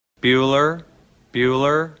Bueller,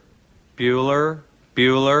 Bueller, Bueller,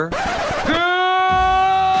 Bueller.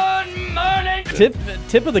 Good morning.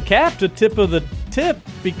 Tip of the cap to tip of the tip.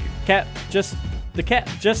 Cats. The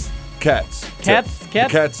cat's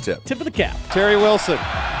tip. Tip of the cap. Terry Wilson.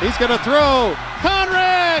 He's going to throw.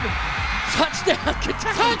 Conrad. Touchdown,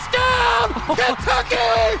 Kentucky. Touchdown,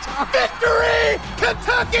 Kentucky. Victory,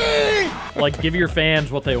 Kentucky. Like, give your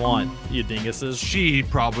fans what they want, you dinguses. She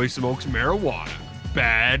probably smokes marijuana.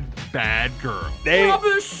 Bad girl.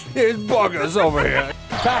 Rubbish. There's buggers over here.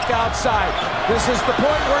 Back outside. This is the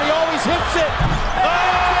point where he always hits it.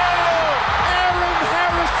 Aaron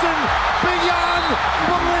Harrison beyond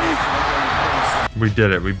belief. We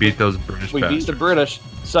did it. We beat those British We beat bastards. the British.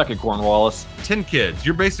 Suck it, Cornwallis. 10 kids.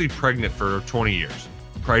 You're basically pregnant for 20 years.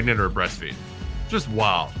 Pregnant or breastfeed. Just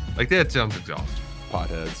wild. Like, that sounds exhausting.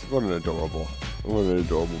 Potheads. What an adorable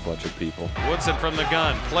bunch of people. Woodson from the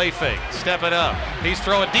gun, play fake, step it up. He's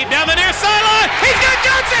throwing deep down the near sideline. He's got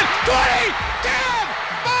Johnson. 20, 10,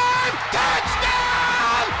 5,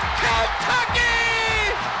 touchdown,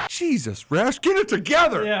 Kentucky! Jesus, Rash, get it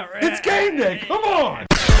together. Yeah, It's game day. Come on.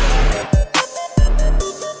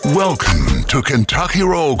 Welcome to Kentucky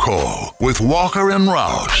Roll Call with Walker and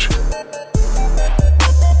Roush.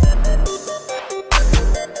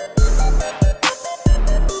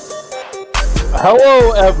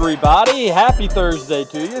 Hello, everybody. Happy Thursday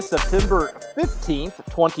to you. September 15th,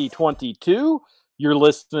 2022. You're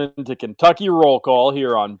listening to Kentucky Roll Call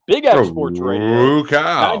here on Big X Sports Radio. Ooh,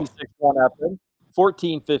 cow. 96.1 FM,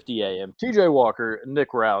 1450 AM. TJ Walker,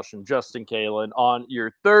 Nick Roush, and Justin Kalen on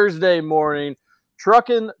your Thursday morning.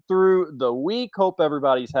 Trucking through the week. Hope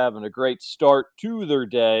everybody's having a great start to their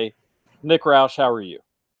day. Nick Roush, how are you?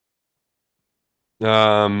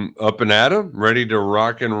 Up and at 'em, ready to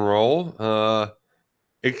rock and roll.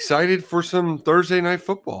 Excited for some Thursday night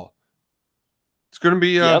football. It's gonna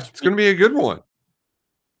be it's gonna be a good one.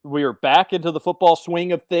 We are back into the football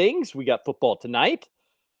swing of things. We got football tonight,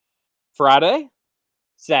 Friday,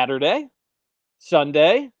 Saturday,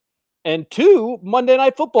 Sunday, and 2 Monday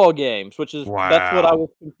night football games, which is that's what I was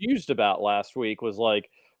confused about last week. Was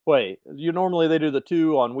like, wait, they do the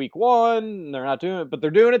 2 on week 1, and they're not doing it, but they're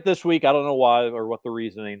doing it this week. I don't know why or what the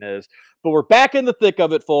reasoning is, but we're back in the thick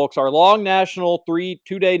of it, folks. Our long national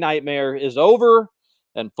 2-day nightmare is over,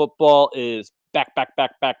 and football is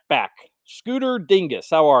back. Scooter Dingus,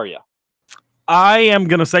 how are you? I am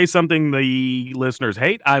going to say something the listeners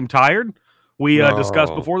hate. I'm tired. We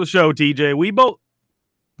discussed before the show, TJ. We both,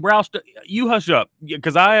 Roush, you hush up,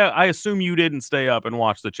 because I assume you didn't stay up and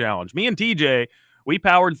watch the challenge. Me and TJ, we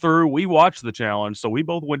powered through. We watched the challenge, so we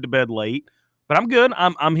both went to bed late. But I'm good.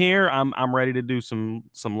 I'm here. I'm ready to do some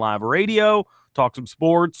live radio, talk some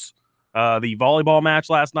sports. The volleyball match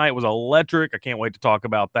last night was electric. I can't wait to talk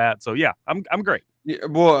about that. So yeah, I'm great. Yeah,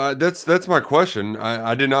 well, that's my question.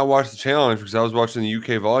 I did not watch the challenge because I was watching the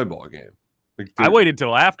UK volleyball game. I waited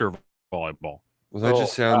till after volleyball. Well,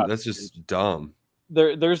 that's just dumb.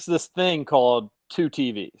 There's this thing called 2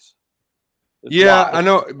 TVs. It's yeah, live. I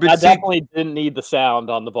know. But I definitely didn't need the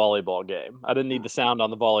sound on the volleyball game. I didn't need the sound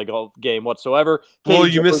on the volleyball game whatsoever. Well,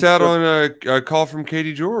 you missed out on a call from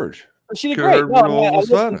Katie George. She did great.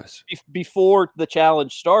 Before the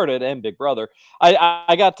challenge started and Big Brother,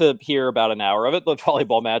 I got to hear about an hour of it. The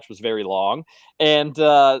volleyball match was very long. And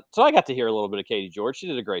so I got to hear a little bit of Katie George. She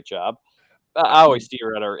did a great job. I always see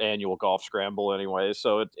her at our annual golf scramble anyways,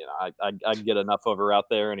 so I get enough of her out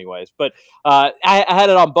there anyways. But I had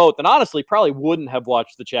it on both, and honestly probably wouldn't have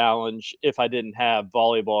watched the challenge if I didn't have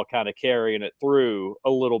volleyball kind of carrying it through a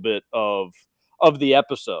little bit of the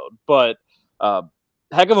episode. But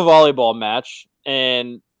heck of a volleyball match.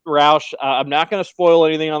 And Roush, I'm not going to spoil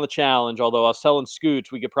anything on the challenge, although I was telling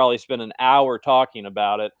Scooch we could probably spend an hour talking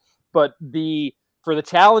about it. But for the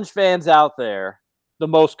challenge fans out there, the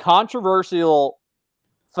most controversial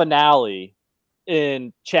finale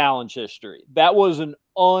in challenge history. That was an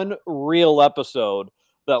unreal episode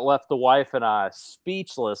that left the wife and I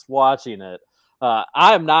speechless watching it. I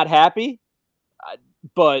am not happy,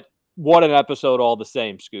 but what an episode all the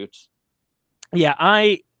same, Scoots. Yeah,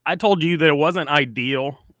 I told you that it wasn't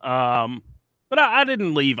ideal, but I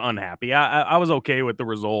didn't leave unhappy. I was okay with the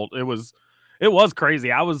result. It was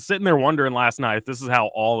crazy. I was sitting there wondering last night if this is how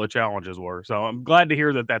all the challenges were. So I'm glad to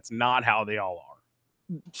hear that that's not how they all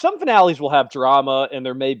are. Some finales will have drama, and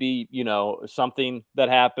there may be, something that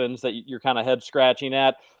happens that you're kind of head scratching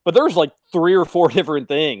at. But there's like 3 or 4 different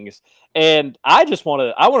things, and I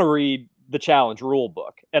want to read the challenge rule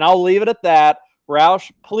book, and I'll leave it at that.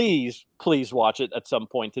 Roush, please watch it at some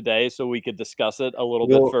point today so we could discuss it a little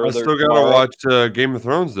bit further. I still gotta watch Game of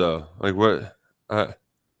Thrones though. Like what?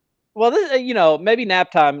 Well, this, maybe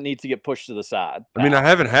nap time needs to get pushed to the side. I mean, I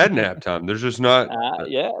haven't had nap time. There's just not.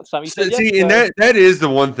 Yeah, it's time you said See, yes, and that is the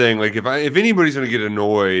one thing. Like, if anybody's gonna get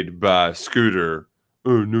annoyed by Scooter,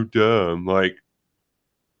 oh no time, like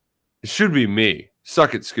it should be me.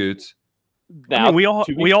 Suck it, Scoots. Now, I mean,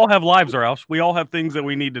 we all have lives, Roush. We all have things that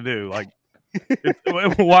we need to do. Like,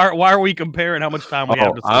 why are we comparing how much time we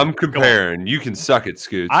have to sleep? I'm comparing. You can suck it,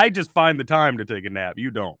 Scoots. I just find the time to take a nap. You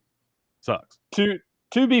don't. Sucks.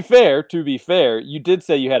 To be fair, you did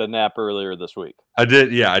say you had a nap earlier this week. I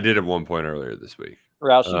did. Yeah, I did at one point earlier this week.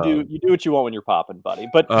 Roush, you do what you want when you're popping, buddy.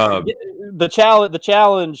 But the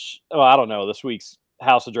challenge. Oh, I don't know. This week's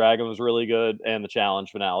House of Dragon was really good, and the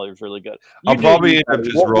challenge finale was really good. I'll probably end up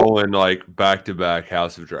just rolling like back-to-back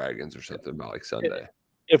House of Dragons or something by like Sunday.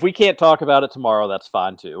 If we can't talk about it tomorrow, that's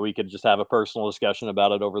fine too. We could just have a personal discussion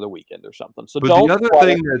about it over the weekend or something. So, but the other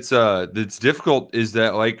thing that's difficult is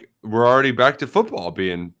that like we're already back to football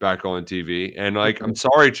being back on TV, and like I'm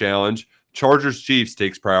sorry, challenge Chargers Chiefs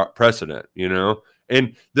takes precedent, you know.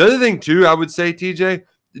 And the other thing too, I would say, TJ,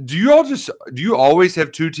 do you always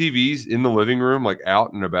have two TVs in the living room, like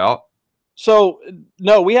out and about? So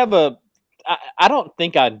no, we have I don't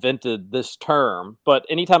think I invented this term, but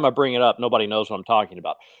anytime I bring it up, nobody knows what I'm talking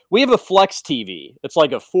about. We have a Flex TV. It's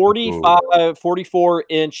like a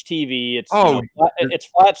 44-inch TV. It's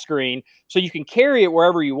flat screen, so you can carry it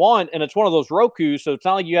wherever you want, and it's one of those Roku, so it's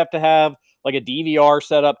not like you have to have like a DVR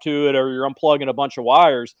set up to it or you're unplugging a bunch of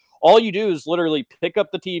wires. All you do is literally pick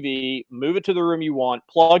up the TV, move it to the room you want,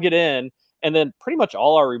 plug it in, and then pretty much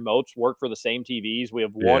all our remotes work for the same TVs. We have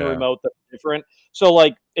one remote that's different. So,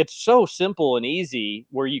 like, it's so simple and easy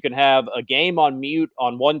where you can have a game on mute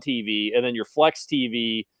on one TV and then your Flex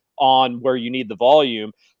TV on where you need the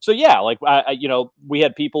volume. So, yeah, like, we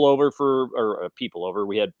had people over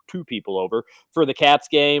we had two people over for the Cats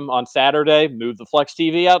game on Saturday, move the Flex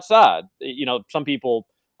TV outside. You know, some people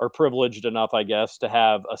are privileged enough, I guess, to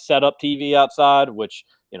have a setup TV outside, which,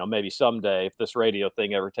 you know, maybe someday if this radio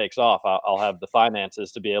thing ever takes off, I'll have the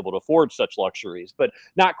finances to be able to afford such luxuries, but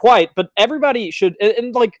not quite. But everybody should.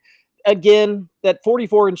 And like, again, that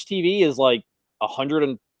 44-inch TV is like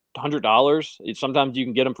 $100. Sometimes you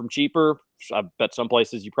can get them from cheaper. I bet some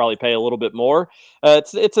places you probably pay a little bit more.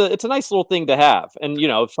 It's a nice little thing to have. And, you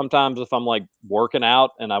know, sometimes if I'm like working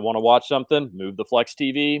out and I want to watch something, move the Flex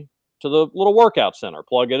TV to the little workout center,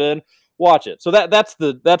 plug it in, watch it. So that's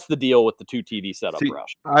the deal with the two TV setup.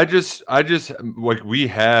 Roush. I just like, we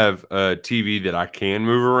have a TV that I can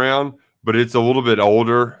move around, but it's a little bit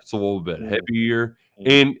older, it's a little bit heavier,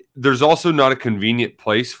 and there's also not a convenient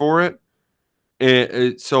place for it.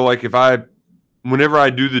 And so like whenever I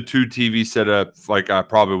do the two TV setup, like I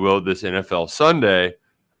probably will this NFL Sunday,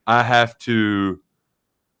 I have to.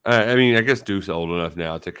 I mean, I guess Duke's old enough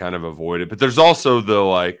now to kind of avoid it, but there's also the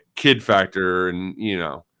like kid factor, and you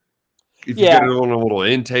know, if you get it on a little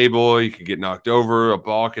end table, you could get knocked over, a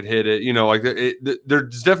ball could hit it, you know, like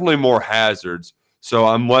there's definitely more hazards. So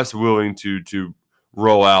I'm less willing to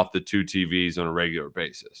roll out the two TVs on a regular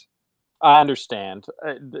basis. I understand.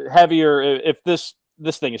 Heavier if this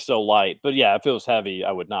thing is so light, but yeah, if it was heavy,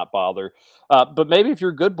 I would not bother. But maybe if you're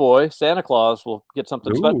a good boy, Santa Claus will get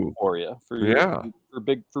something special for you for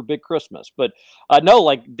big Christmas. But no,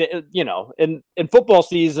 like, you know, in football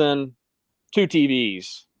season, two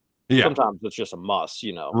TVs. Yeah. Sometimes it's just a must,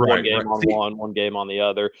 you know, one game on one game on the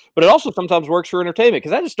other. But it also sometimes works for entertainment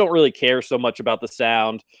because I just don't really care so much about the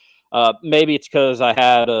sound. Maybe it's because I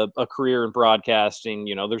had a career in broadcasting.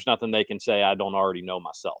 You know, there's nothing they can say I don't already know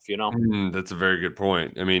myself, you know? That's a very good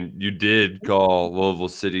point. I mean, you did call Louisville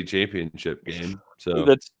City championship game.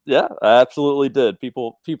 So I absolutely did.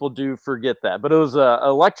 People do forget that. But it was an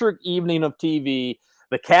electric evening of TV.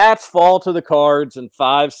 The Cats fall to the Cards in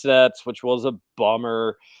 5 sets, which was a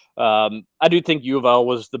bummer. I do think U of L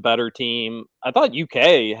was the better team. I thought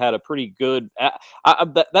UK had a pretty good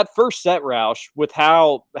that first set, Roush, with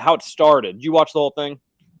how it started. Did you watch the whole thing?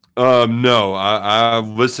 No, I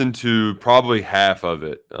listened to probably half of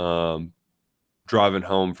it driving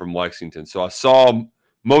home from Lexington. So I saw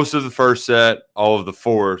most of the first set, all of the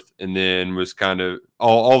fourth, and then was kind of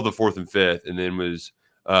all of the fourth and fifth, and then was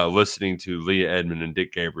listening to Leah Edmond and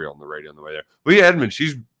Dick Gabriel on the radio on the way there. Leah Edmond,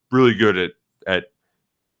 she's really good at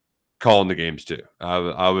calling the games too.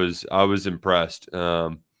 I was impressed.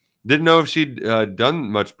 Didn't know if she'd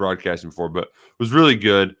done much broadcasting before, but was really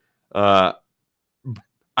good. I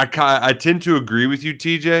tend to agree with you,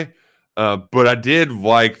 TJ, but I did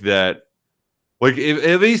like that. Like,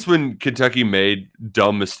 at least when Kentucky made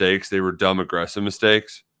dumb mistakes, they were dumb, aggressive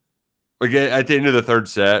mistakes. Like at the end of the third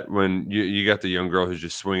set, when you got the young girl who's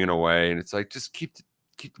just swinging away, and it's like, just keep the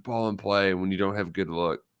ball in play when you don't have good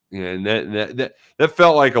luck. And that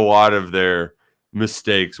felt like a lot of their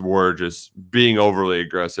mistakes were just being overly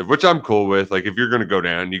aggressive, which I'm cool with. Like if you're going to go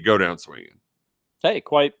down, you go down swinging. Hey,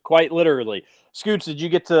 quite literally. Scoots, did you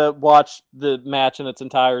get to watch the match in its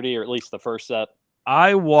entirety, or at least the first set?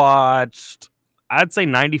 I watched, I'd say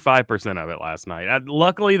 95% of it last night.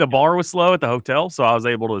 Luckily, the bar was slow at the hotel, so I was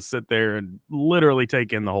able to sit there and literally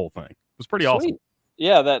take in the whole thing. It was pretty awesome.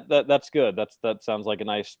 Yeah, that's good. That sounds like a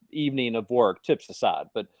nice evening of work, tips aside,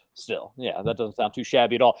 but still, yeah, that doesn't sound too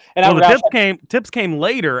shabby at all. And the tips came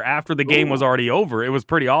later after the game was already over. It was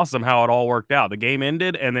pretty awesome how it all worked out. The game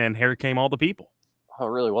ended, and then here came all the people. Oh, it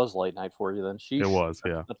really was late night for you then. Sheesh. It was,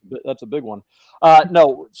 yeah. That's a big one.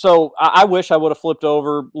 No, so I wish I would have flipped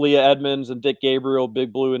over Leah Edmonds and Dick Gabriel,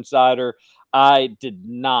 Big Blue Insider. I did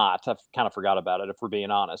not. I kind of forgot about it, if we're being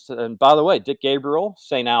honest. And by the way, Dick Gabriel,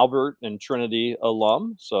 St. Albert and Trinity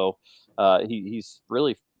alum. So he's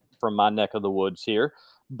really from my neck of the woods here.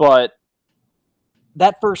 But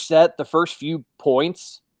that first set, the first few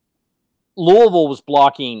points, Louisville was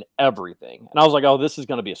blocking everything. And I was like, oh, this is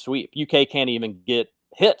going to be a sweep. UK can't even get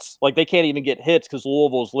hits. Like, they can't even get hits because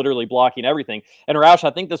Louisville is literally blocking everything. And Roush,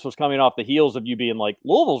 I think this was coming off the heels of you being like,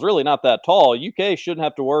 Louisville's really not that tall. UK shouldn't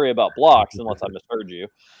have to worry about blocks unless I misheard you.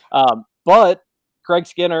 But Craig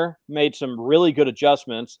Skinner made some really good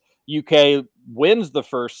adjustments. UK wins the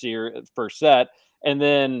first set. And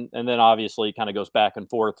then obviously kind of goes back and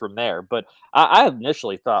forth from there. But I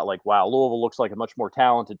initially thought, like, wow, Louisville looks like a much more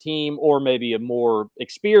talented team, or maybe a more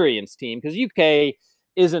experienced team, because UK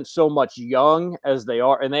isn't so much young as they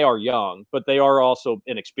are, and they are young, but they are also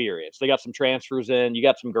inexperienced. They got some transfers in. You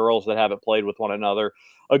got some girls that haven't played with one another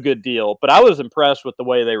a good deal. But I was impressed with the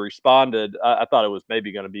way they responded. I thought it was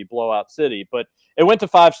maybe going to be blowout city, but it went to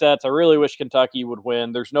 5 sets. I really wish Kentucky would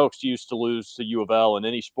win. There's no excuse to lose to U of L in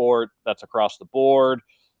any sport. That's across the board.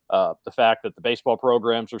 The fact that the baseball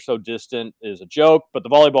programs are so distant is a joke, but the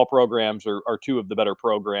volleyball programs are two of the better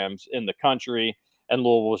programs in the country. And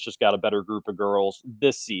Louisville's just got a better group of girls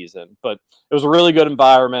this season. But it was a really good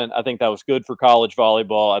environment. I think that was good for college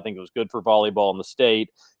volleyball. I think it was good for volleyball in the state.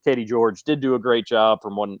 Katie George did do a great job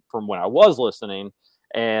from when I was listening.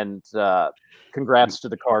 And congrats to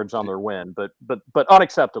the Cards on their win. But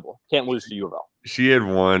unacceptable. Can't lose to U of L. She had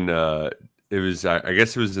one. It was, I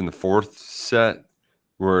guess it was in the 4th set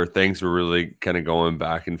where things were really kind of going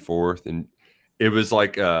back and forth. And it was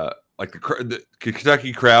like the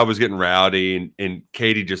Kentucky crowd was getting rowdy, and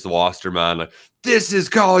Katie just lost her mind. Like, this is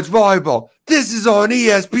college volleyball. This is on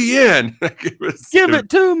ESPN. Give it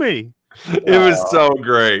to me. It was so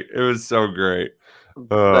great. It was so great.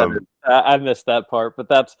 I missed that part, but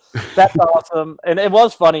that's awesome. And it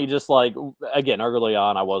was funny, just like, again, early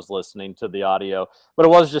on, I was listening to the audio, but it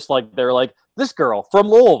was just like, they're like, this girl from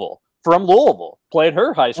Louisville played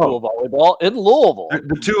her high school volleyball in Louisville.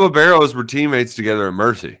 The two liberos were teammates together at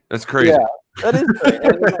Mercy. That's crazy. Yeah, that is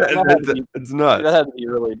crazy. It's nuts. That had to be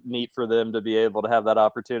really neat for them to be able to have that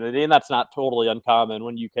opportunity. And that's not totally uncommon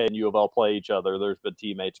when UK and U of L play each other. There's been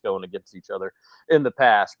teammates going against each other in the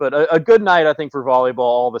past. But a good night, I think, for volleyball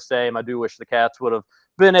all the same. I do wish the Cats would have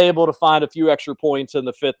been able to find a few extra points in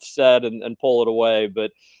the 5th set and pull it away.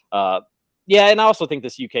 But yeah, and I also think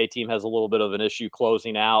this UK team has a little bit of an issue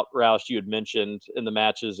closing out. Roush, you had mentioned in the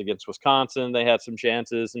matches against Wisconsin, they had some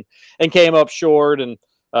chances and came up short. And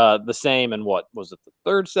the same in what was it, the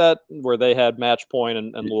 3rd set where they had match point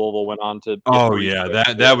and Louisville went on to. Oh yeah,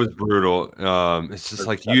 that was brutal. It's just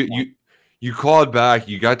like you clawed back,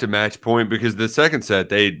 you got to match point, because the 2nd set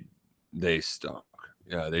they stunk.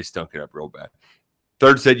 Yeah, they stunk it up real bad.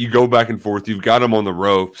 3rd set, you go back and forth. You've got them on the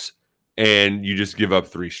ropes. And you just give up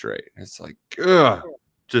 3 straight. It's like,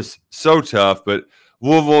 just so tough. But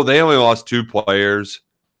Louisville, they only lost 2 players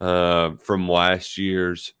from last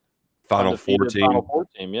year's Final Four team.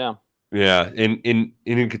 Yeah. Yeah. And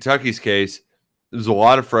in Kentucky's case, there's a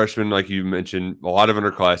lot of freshmen, like you mentioned, a lot of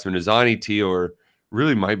underclassmen. Azani Taylor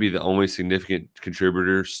really might be the only significant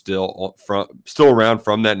contributor still around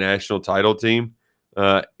from that national title team.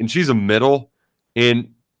 And she's a middle.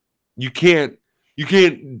 And you can't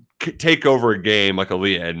take over a game like a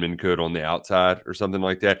Leah Edmond could on the outside or something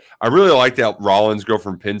like that. I really like that Rollins girl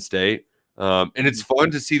from Penn State. And it's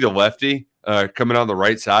fun to see the lefty coming on the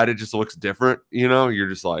right side. It just looks different. You know, you're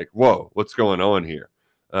just like, whoa, what's going on here?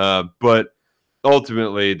 But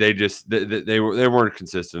ultimately they weren't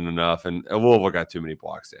consistent enough, and Louisville got too many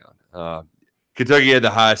blocks down. Kentucky had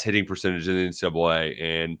the highest hitting percentage in the NCAA,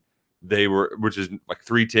 and which is like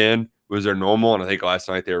 310 was their normal. And I think last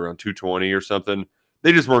night they were around 220 or something.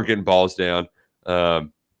 They just weren't getting balls down.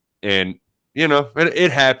 And, you know,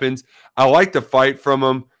 it happens. I like the fight from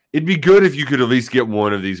them. It'd be good if you could at least get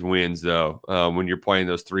one of these wins, though, when you're playing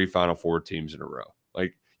those 3 Final Four teams in a row.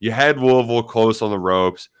 Like, you had Louisville close on the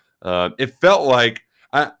ropes. It felt like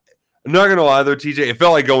I'm not gonna lie though, TJ. It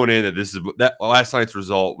felt like going in that last night's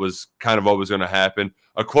result was kind of what was going to happen.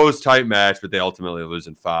 A close, tight match, but they ultimately lose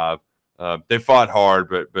in 5. They fought hard,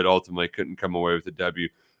 but ultimately couldn't come away with the W.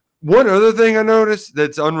 One other thing I noticed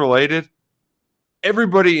that's unrelated: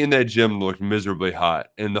 everybody in that gym looked miserably hot,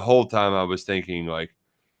 and the whole time I was thinking, like,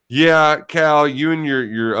 yeah, Cal, you and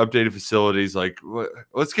your updated facilities, like,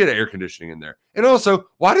 let's get air conditioning in there. And also,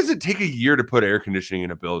 why does it take a year to put air conditioning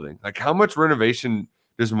in a building? Like, how much renovation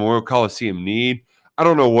does Memorial Coliseum need? I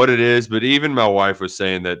don't know what it is, but even my wife was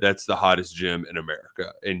saying that that's the hottest gym in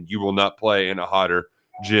America, and you will not play in a hotter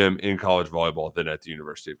gym in college volleyball than at the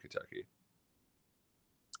University of Kentucky.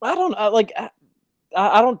 I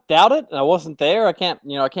don't doubt it. I wasn't there. I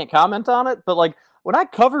can't comment on it. But like when I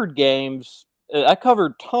covered games, I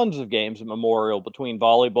covered tons of games at Memorial between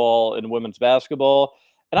volleyball and women's basketball,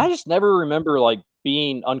 and I just never remember like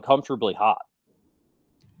being uncomfortably hot.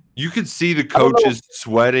 You could see the coaches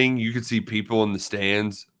sweating. You could see people in the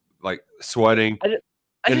stands like sweating.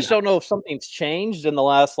 I just don't know if something's changed in the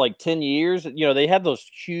last like 10 years. You know, they had those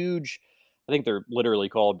huge, I think they're literally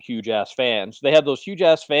called huge ass fans. They had those huge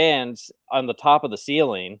ass fans on the top of the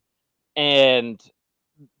ceiling, and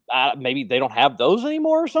maybe they don't have those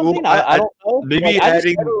anymore or something. Well, I don't know. Maybe I just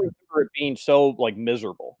adding. never remember it being so like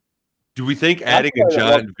miserable. Do we think adding a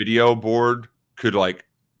giant video board could, like,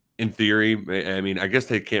 in theory, I mean, I guess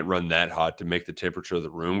they can't run that hot to make the temperature of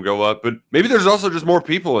the room go up, but maybe there's also just more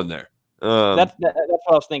people in there. That's what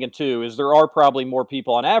I was thinking too. Is there are probably more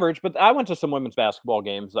people on average, but I went to some women's basketball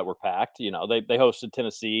games that were packed. You know, they hosted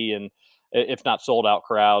Tennessee, and if not sold out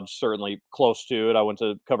crowds, certainly close to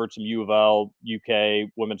it. Covered some U of L,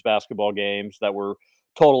 UK women's basketball games that were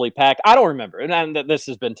totally packed. I don't remember, and this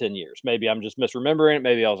has been 10 years. Maybe I'm just misremembering it.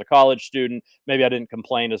 Maybe I was a college student. Maybe I didn't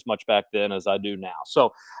complain as much back then as I do now.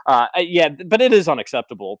 So, yeah, but it is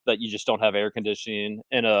unacceptable that you just don't have air conditioning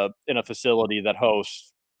in a facility that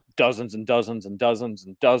hosts dozens and dozens and dozens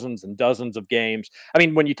and dozens and dozens of games. I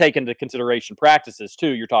mean, when you take into consideration practices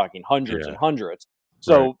too, you're talking hundreds and hundreds.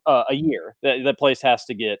 So a year, that place has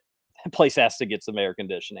to get some air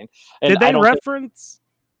conditioning. And Did they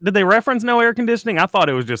reference no air conditioning? I thought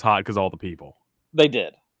it was just hot because all the people. They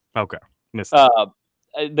did. Okay, missed it.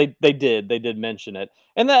 They did mention it,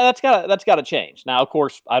 and that's got to change. Now, of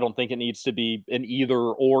course, I don't think it needs to be an either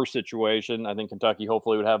or situation. I think Kentucky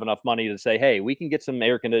hopefully would have enough money to say, hey, we can get some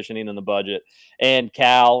air conditioning in the budget, and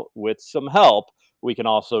Cal, with some help, we can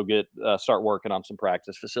also start working on some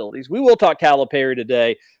practice facilities. We will talk Calipari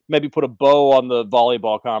today. Maybe put a bow on the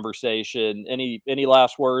volleyball conversation. Any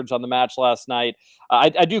last words on the match last night?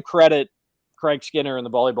 I do credit Craig Skinner and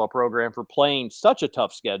the volleyball program for playing such a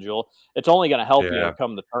tough schedule. It's only going to help you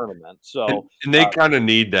come the tournament. So, and they kind of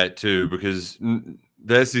need that too, because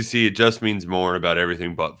the SEC, it just means more about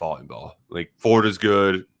everything but volleyball. Like, Florida's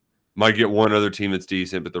good, might get one other team that's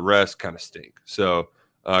decent, but the rest kind of stink. So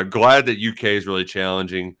glad that UK is really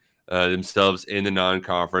challenging themselves in the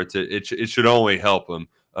non-conference. It should only help them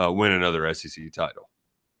win another SEC title.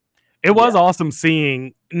 It was awesome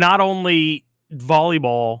seeing not only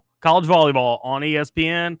college volleyball on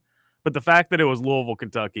ESPN, but the fact that it was Louisville,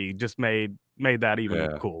 Kentucky just made that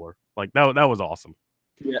even cooler. Like that was awesome.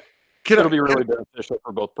 Yeah, it'll be really beneficial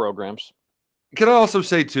for both programs. Can I also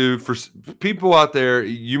say too, for people out there,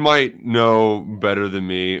 you might know better than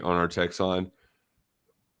me on our text line.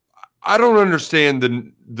 I don't understand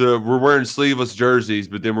the we're wearing sleeveless jerseys,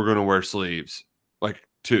 but then we're going to wear sleeves like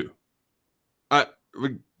too.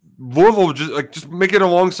 Louisville just make it a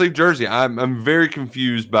long sleeve jersey. I'm very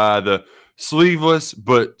confused by the sleeveless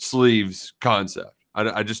but sleeves concept.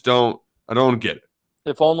 I just don't get it.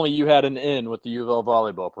 If only you had an in with the U of L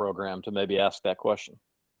volleyball program to maybe ask that question.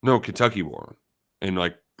 No, Kentucky wore them, and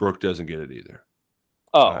like Brooke doesn't get it either.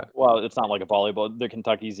 Oh, well, it's not like a volleyball.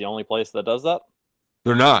 Kentucky's the only place that does that.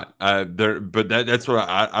 They're not. But that's what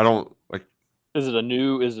I don't like. Is it a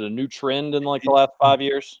new trend in like the last 5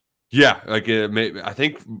 years? Yeah, like I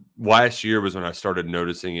think last year was when I started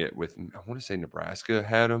noticing it. With, I want to say Nebraska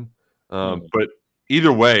had them, but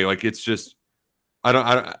either way, like it's just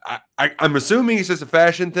I'm assuming it's just a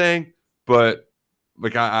fashion thing, but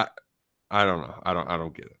like I don't know. I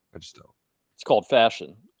don't get it. I just don't. It's called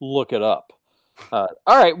fashion. Look it up. All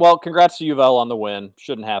right. Well, congrats to U of L on the win.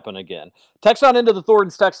 Shouldn't happen again. Text on into the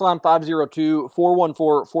Thornton's text line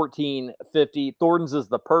 502-414-1450. Thornton's is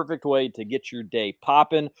the perfect way to get your day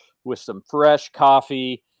popping with some fresh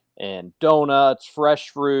coffee and donuts, fresh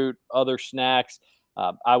fruit, other snacks.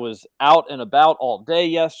 I was out and about all day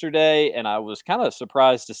yesterday, and I was kind of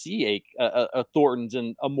surprised to see a Thornton's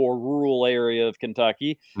in a more rural area of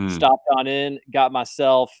Kentucky. Stopped on in, got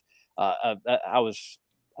myself. I've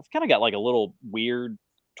kind of got like a little weird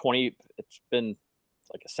 20. It's been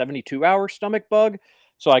like a 72-hour stomach bug,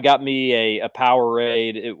 so I got me a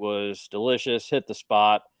Powerade. It was delicious. Hit the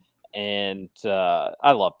spot. And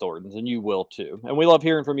I love Thornton's, and you will too. And we love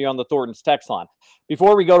hearing from you on the Thornton's text line.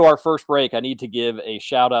 Before we go to our first break, I need to give a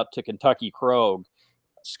shout out to Kentucky Krog.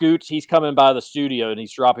 Scoots, he's coming by the studio, and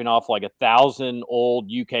he's dropping off like 1,000 old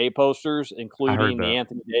UK posters, including the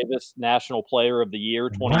Anthony Davis National Player of the Year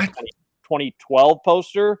 2012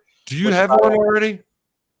 poster. Do you have one already?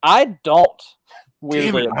 I don't.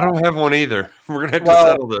 Weirdly, I don't have one either. We're gonna have to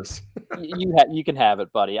settle this. You can have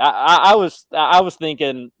it, buddy. I was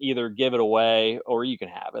thinking either give it away or you can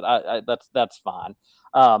have it. That's fine.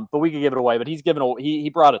 But we could give it away. But he's given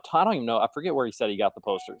he brought a ton. I don't even know. I forget where he said he got the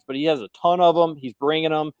posters, but he has a ton of them. He's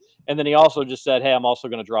bringing them, and then he also just said, "Hey, I'm also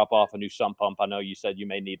going to drop off a new sump pump. I know you said you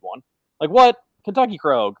may need one." Like what? Kentucky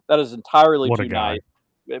Krog. That is entirely too nice.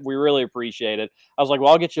 We really appreciate it. I was like,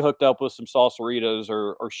 well, I'll get you hooked up with some Salsaritas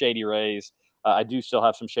or Shady Rays. I do still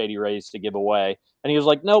have some Shady Rays to give away. And he was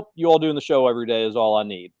like, nope, you all doing the show every day is all I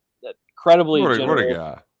need. Incredibly generous. What a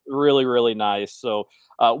guy. Really, really nice. So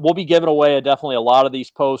we'll be giving away definitely a lot of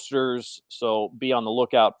these posters. So be on the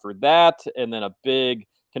lookout for that. And then a big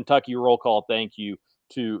Kentucky roll call thank you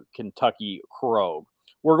to Kentucky Krog.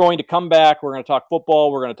 We're going to come back. We're going to talk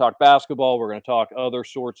football. We're going to talk basketball. We're going to talk other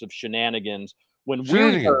sorts of shenanigans when we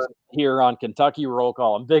return here on Kentucky Roll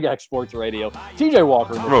Call on Big X Sports Radio. TJ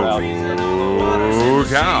Walker in the crowd.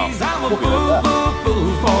 I'm a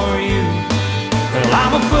fool for you. Well,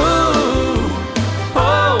 I'm a fool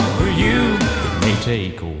for you. It may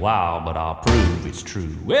take a while, but I'll prove it's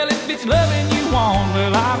true. Well, if it's loving you want,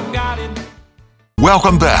 well, I've got it.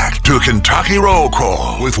 Welcome back to Kentucky Roll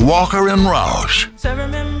Call with Walker and Roush. So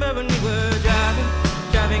remember when we were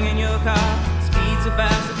driving in your car, speed so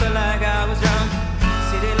fast I felt like I was drunk.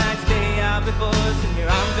 City lights day out before us, and your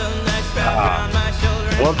arm felt nice wrapped around my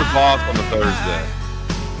shoulder. Love the boss on the Thursday.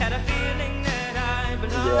 Had a feeling that I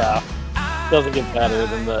belonged. Yeah, doesn't get better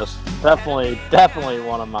than this. Definitely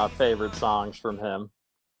one of my favorite songs from him.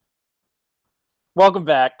 Welcome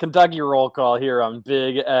back. Kentucky Roll Call here on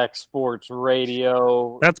Big X Sports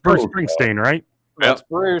Radio. That's Bruce Springsteen, right? That's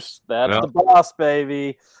Bruce. That's the boss,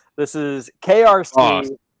 baby. This is KRC.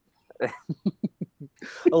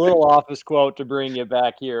 A little office quote to bring you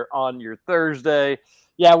back here on your Thursday.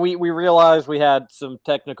 Yeah, we realized we had some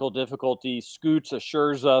technical difficulties. Scoots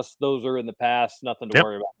assures us those are in the past. Nothing to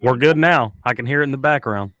worry about. We're good now. I can hear it in the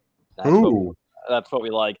background. That's what we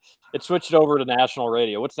like. It switched over to national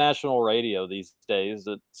radio. What's national radio these days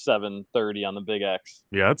at 7:30 on the Big X?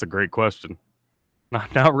 Yeah, that's a great question.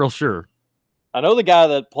 Not real sure. I know the guy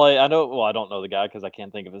that I don't know the guy because I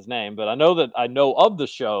can't think of his name, but I know of the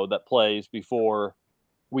show that plays before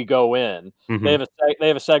we go in. Mm-hmm. They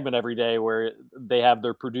have a segment every day where they have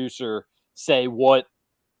their producer say what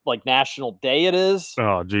like national day it is.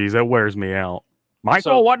 Oh, geez, that wears me out.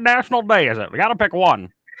 Michael, what national day is it? We got to pick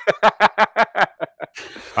one.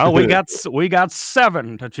 Oh, we got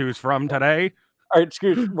 7 to choose from today. All right,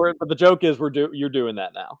 excuse me, but the joke is you're doing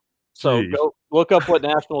that now. So go look up what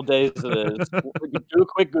national days it is. Do a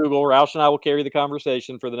quick Google. Roush and I will carry the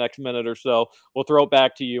conversation for the next minute or so. We'll throw it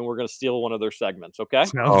back to you, and we're going to steal one of their segments. Okay?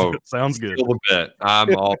 Sounds good. Steal the bet.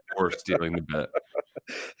 I'm all for stealing the bet.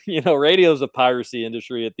 You know, radio is a piracy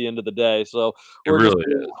industry at the end of the day, so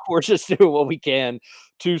we're just doing what we can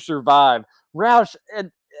to survive. Roush,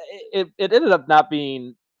 it ended up not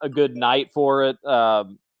being a good night for it.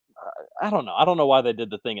 I don't know. I don't know why they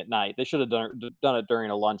did the thing at night. They should have done it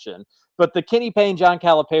during a luncheon. But the Kenny Payne, John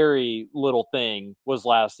Calipari little thing was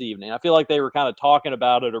last evening. I feel like they were kind of talking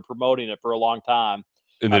about it or promoting it for a long time.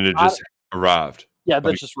 And then it just arrived. Yeah,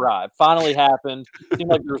 that just arrived. Finally happened.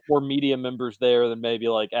 Seemed like there was more media members there than maybe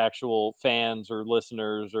like actual fans or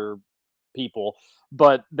listeners or people.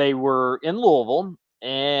 But they were in Louisville,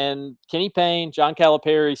 and Kenny Payne, John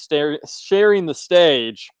Calipari sharing the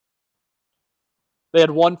stage. They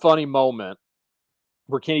had one funny moment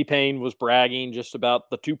where Kenny Payne was bragging just about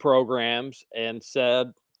the 2 programs and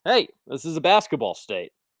said, "Hey, this is a basketball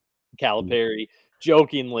state." Calipari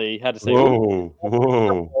jokingly had to say,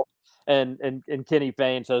 "Whoa." And Kenny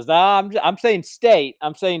Payne says, "Nah, I'm saying state.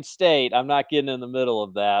 I'm saying state. I'm not getting in the middle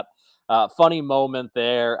of that." Funny moment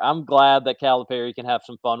there. I'm glad that Calipari can have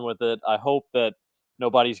some fun with it. I hope that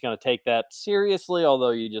nobody's going to take that seriously,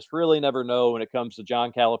 although you just really never know when it comes to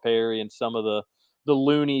John Calipari and some of the the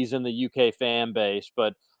loonies in the UK fan base.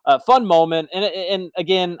 But fun moment, and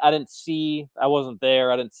again, I wasn't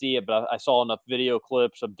there, I didn't see it, but I saw enough video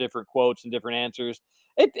clips of different quotes and different answers.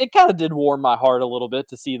 It kind of did warm my heart a little bit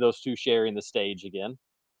to see those two sharing the stage again.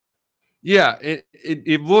 Yeah,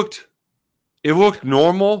 it looked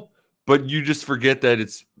normal, but you just forget that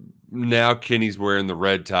it's now Kenny's wearing the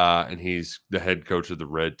red tie and he's the head coach of the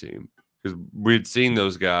red team, because we'd seen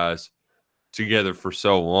those guys together for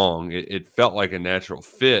so long. It felt like a natural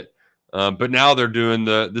fit, but now they're doing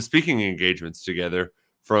the speaking engagements together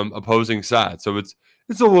from opposing sides, so it's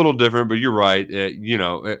a little different. But you're right,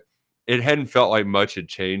 it hadn't felt like much had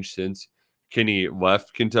changed since Kenny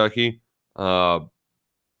left Kentucky.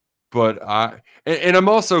 But I'm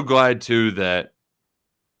also glad too that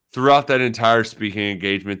throughout that entire speaking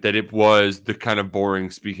engagement, that it was the kind of boring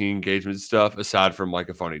speaking engagement stuff, aside from like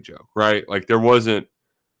a funny joke, right? Like there wasn't,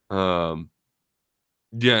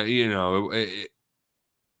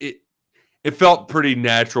 it felt pretty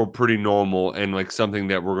natural, pretty normal, and like something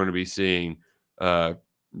that we're going to be seeing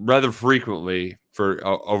rather frequently for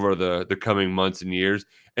over the coming months and years.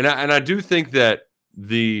 And I do think that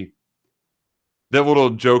that little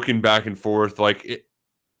joking back and forth, I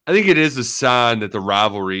think it is a sign that the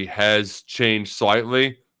rivalry has changed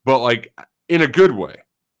slightly, but like in a good way,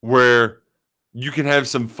 where you can have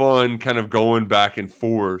some fun kind of going back and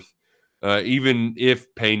forth, even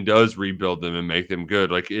if Payne does rebuild them and make them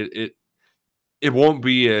good. Like it won't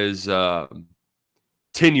be as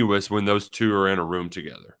tenuous when those two are in a room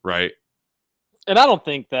together, right? And I don't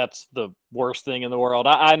think that's the worst thing in the world.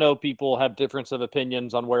 I know people have difference of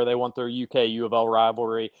opinions on where they want their UK U of L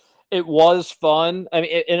rivalry. It was fun. I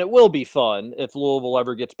mean, and it will be fun if Louisville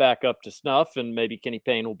ever gets back up to snuff, and maybe Kenny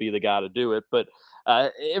Payne will be the guy to do it. But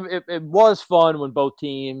it was fun when both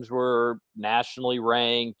teams were nationally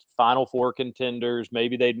ranked, Final Four contenders.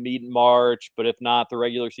 Maybe they'd meet in March, but if not, the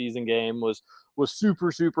regular season game was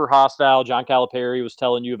super, super hostile. John Calipari was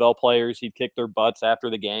telling U of L players he'd kick their butts after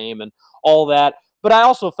the game and all that. But I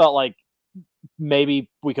also felt like maybe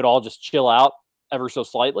we could all just chill out ever so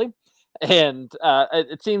slightly. And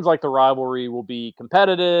it seems like the rivalry will be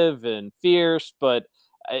competitive and fierce, but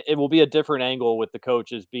it will be a different angle with the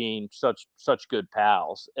coaches being such good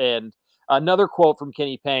pals. And another quote from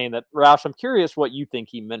Kenny Payne that, Roush, I'm curious what you think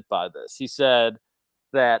he meant by this. He said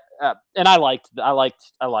that, and I liked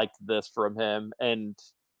this from him, and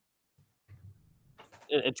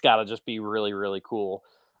it's got to just be really, really cool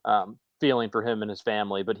feeling for him and his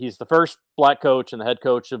family. But he's the first black coach and the head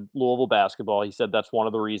coach of Louisville basketball. He said that's one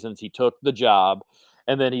of the reasons he took the job.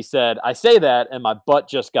 And then he said, I say that and my butt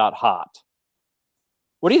just got hot.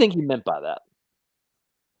 What do you think he meant by that?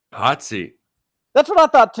 Hot seat. That's what I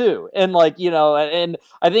thought too. And and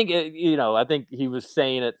I think, I think he was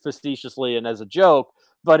saying it facetiously and as a joke,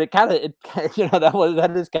 but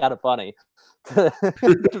that is kind of funny to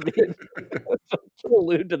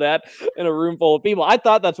allude to that in a room full of people. I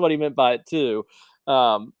thought that's what he meant by it too.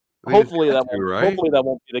 Hopefully that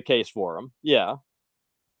won't be the case for him. Yeah.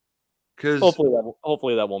 Hopefully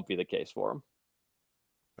that won't be the case for him.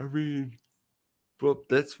 I mean, well,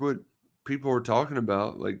 that's what people are talking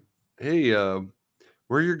about. Like, hey, where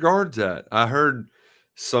are your guards at? I heard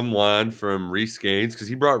some line from Reese Gaines, because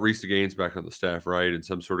he brought Reese Gaines back on the staff, right, in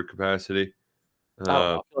some sort of capacity. I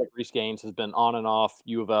feel like Reese Gaines has been on and off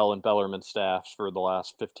U of L and Bellarmine staffs for the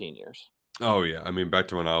last 15 years. Oh yeah, I mean, back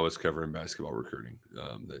to when I was covering basketball recruiting.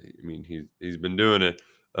 He's been doing it,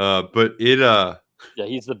 but it. Yeah,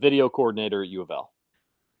 he's the video coordinator at U of L.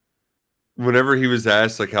 Whenever he was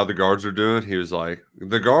asked like how the guards are doing, he was like,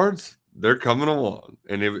 "The guards, they're coming along,"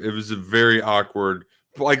 and it was a very awkward,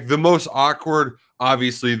 like the most awkward,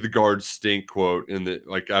 obviously the guards stink quote in the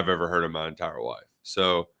I've ever heard in my entire life.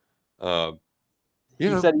 So. He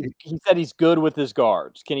said he's good with his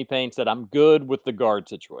guards. Kenny Payne said, I'm good with the guard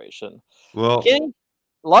situation. Well, Kenny,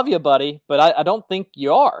 love you, buddy, but I don't think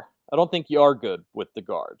you are. I don't think you are good with the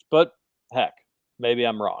guards. But heck, maybe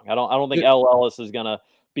I'm wrong. I don't think L. Ellis is gonna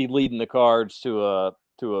be leading the Cards to a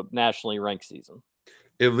nationally ranked season.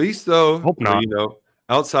 At least though, hope not.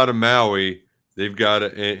 Outside of Maui, they've got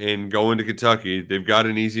and going to Kentucky, they've got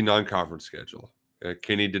an easy non-conference schedule.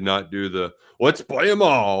 Kenny did not do the let's play them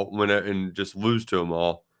all and just lose to them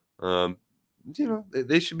all.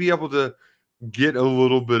 They should be able to get a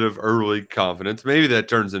little bit of early confidence. Maybe that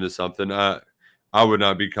turns into something. I would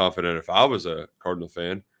not be confident if I was a Cardinal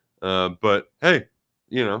fan. But hey,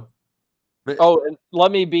 Oh, and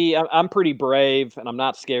let me be. I'm pretty brave, and I'm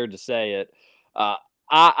not scared to say it.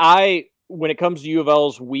 I when it comes to U of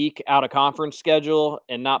L's week out of conference schedule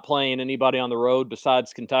and not playing anybody on the road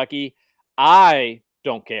besides Kentucky, I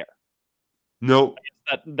don't care. Nope.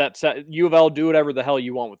 U of L, do whatever the hell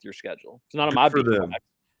you want with your schedule. It's none of my for business. them.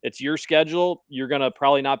 It's your schedule. You're gonna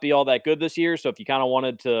probably not be all that good this year. So if you kind of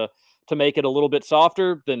wanted to make it a little bit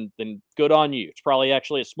softer, then good on you. It's probably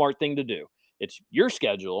actually a smart thing to do. It's your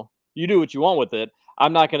schedule. You do what you want with it.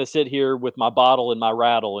 I'm not going to sit here with my bottle and my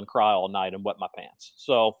rattle and cry all night and wet my pants.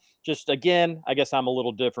 So just again, I guess I'm a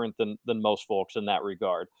little different than most folks in that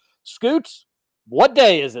regard. Scoots, what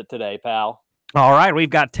day is it today, pal? All right, we've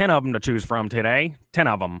got 10 of them to choose from today. 10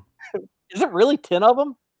 of them. Is it really 10 of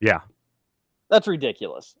them? Yeah. That's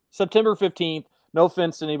ridiculous. September 15th. No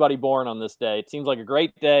offense to anybody born on this day. It seems like a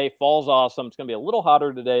great day. Fall's awesome. It's going to be a little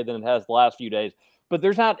hotter today than it has the last few days. But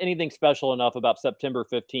there's not anything special enough about September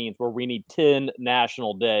 15th where we need 10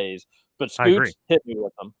 national days. But Scoots, hit me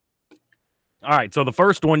with them. All right, so the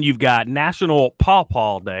first one, you've got National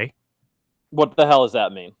Pawpaw Day. What the hell does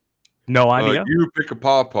that mean? No idea. You pick a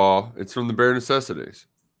pawpaw. It's from the Bare Necessities.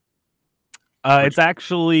 It's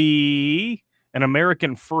actually an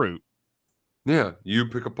American fruit. Yeah, you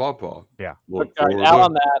pick a pawpaw. Yeah. All right, out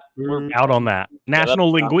on that. We're out on that.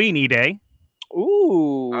 National Linguini Day.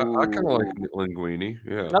 Ooh. I kind of like linguine.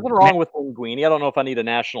 Yeah. Nothing wrong with linguine. I don't know if I need a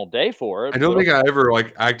national day for it. I don't think I ever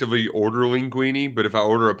actively order linguine, but if I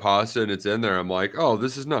order a pasta and it's in there, I'm like, oh,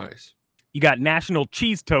 this is nice. You got National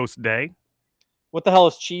Cheese Toast Day. What the hell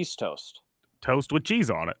is cheese toast? Toast with cheese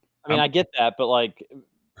on it. I mean, I get that, but like,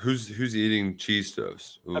 who's eating cheese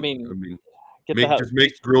toast? I mean, just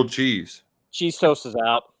make grilled cheese. Cheese toast is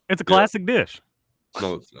out. It's a classic dish.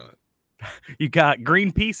 No, it's not. You got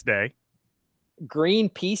Green Peace Day. Green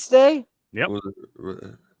Peace Day? Yep.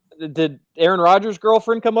 Did Aaron Rodgers'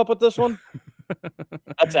 girlfriend come up with this one?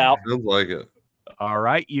 That's out. Sounds like it. All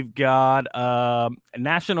right. You've got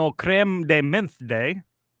National Creme de Menthe Day.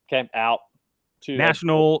 Okay, out.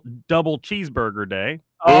 National Double Cheeseburger Day.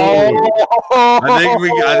 Oh, I think we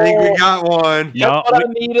got one. That's what I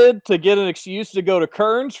needed to get an excuse to go to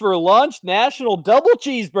Kern's for lunch. National Double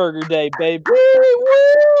Cheeseburger Day, baby.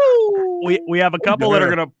 Woo! We have a couple that are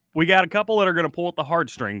gonna pull at the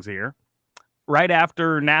heartstrings here. Right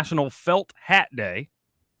after National Felt Hat Day.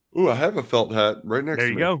 Ooh, I have a felt hat right next to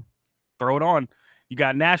me. There you go. Throw it on. You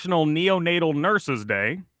got National Neonatal Nurses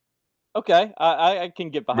Day. Okay, I can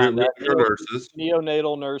get behind that. Nurses.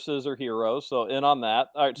 Neonatal nurses are heroes, so in on that.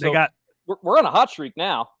 All right, so we're on a hot streak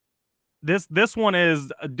now. This one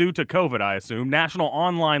is due to COVID, I assume. National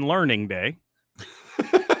Online Learning Day.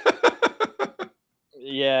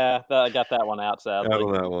 Yeah, I got that one out, sadly. Out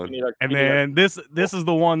on that one. And then this is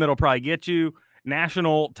the one that'll probably get you.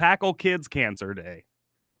 National Tackle Kids Cancer Day.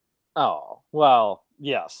 Oh, well,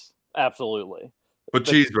 yes, absolutely. But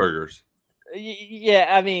cheeseburgers. Yeah,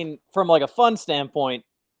 I mean, from like a fun standpoint,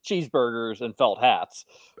 cheeseburgers and felt hats.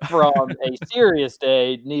 From a serious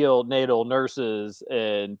day, neonatal nurses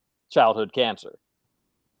and childhood cancer.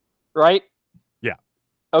 Right? Yeah.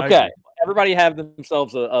 Okay. Everybody have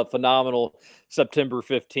themselves a phenomenal September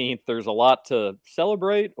 15th. There's a lot to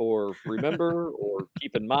celebrate or remember or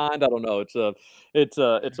keep in mind. I don't know. It's a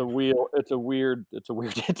weird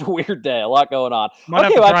day. A lot going on. Might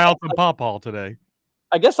have to try out some pawpaw today.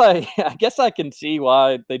 I guess I can see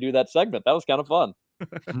why they do that segment. That was kind of fun.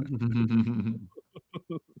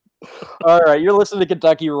 All right, you're listening to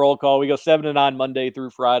Kentucky Roll Call. We go 7 to 9 Monday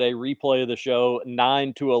through Friday. Replay of the show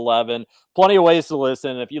 9 to 11. Plenty of ways to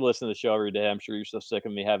listen. If you listen to the show every day, I'm sure you're so sick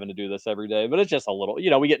of me having to do this every day. But it's just a little,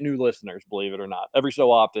 we get new listeners, believe it or not. Every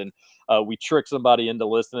so often, we trick somebody into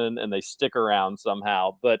listening and they stick around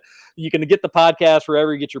somehow. But you can get the podcast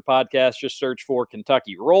wherever you get your podcast. Just search for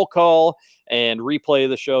Kentucky Roll Call and replay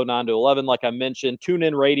the show 9 to 11. Like I mentioned,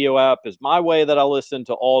 TuneIn Radio app is my way that I listen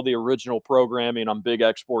to all the original programming on Big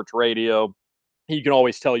X Sports Radio. You can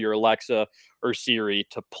always tell your Alexa or Siri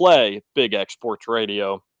to play Big X Sports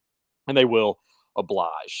Radio, and they will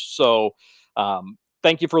oblige. So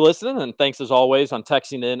thank you for listening, and thanks as always on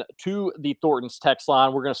texting in to the Thornton's text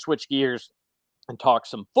line. We're going to switch gears and talk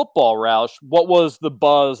some football, Roush. What was the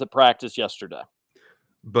buzz at practice yesterday?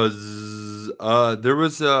 Buzz. It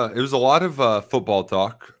was a lot of football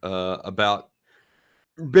talk about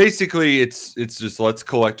basically it's just let's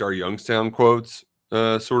collect our Youngstown quotes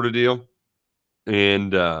sort of deal.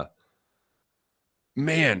 And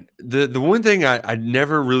man, the one thing I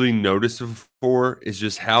never really noticed before is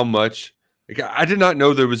just how much I did not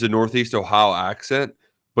know there was a Northeast Ohio accent,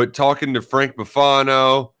 but talking to Frank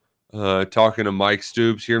Buffano, talking to Mike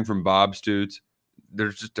Stoops, hearing from Bob Stoops,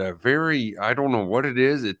 there's just a very, I don't know what it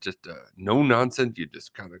is. It's just no nonsense. You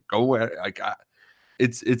just kind of go at it.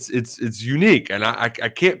 It's unique, and I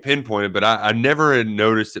can't pinpoint it, but I never had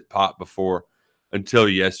noticed it pop before until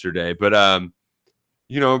yesterday. But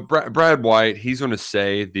Brad White, he's going to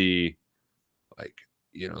say the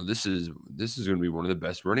this is going to be one of the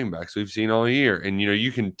best running backs we've seen all year. And,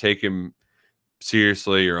 you can take him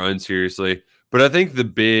seriously or unseriously. But I think the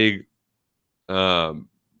big kind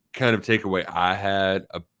of takeaway I had,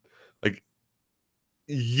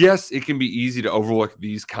 yes, it can be easy to overlook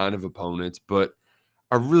these kind of opponents, but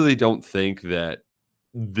I really don't think that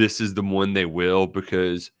this is the one they will,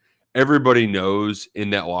 because everybody knows in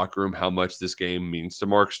that locker room how much this game means to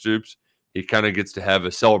Mark Stoops. He kind of gets to have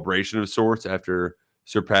a celebration of sorts after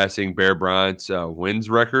surpassing Bear Bryant's wins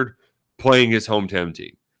record, playing his hometown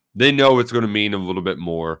team. They know it's going to mean a little bit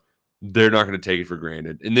more. They're not going to take it for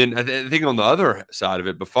granted. And then I think on the other side of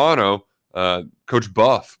it, Buffano, Coach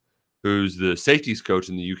Buff, who's the safeties coach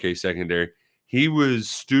in the UK secondary, he was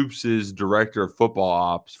Stoops' director of football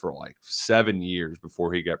ops for like 7 years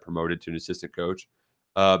before he got promoted to an assistant coach.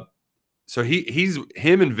 So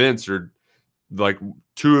him and Vince are like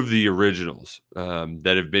two of the originals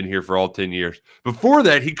that have been here for all 10 years. Before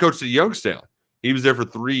that, he coached at Youngstown. He was there for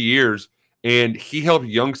 3 years, and he helped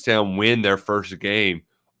Youngstown win their first game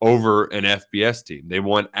over an FBS team. They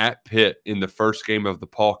won at Pitt in the first game of the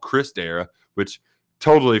Paul Chryst era, which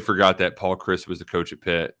totally forgot that Paul Chryst was the coach at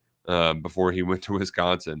Pitt before he went to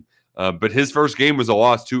Wisconsin. But his first game was a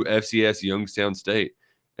loss to FCS Youngstown State.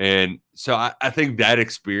 And so I think that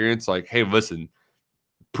experience, like, hey, listen,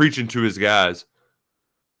 preaching to his guys,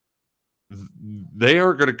 they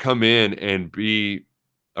aren't going to come in and be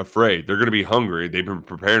afraid. They're going to be hungry. They've been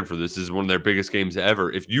preparing for this. This is one of their biggest games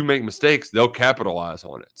ever. If you make mistakes, they'll capitalize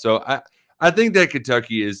on it. So I think that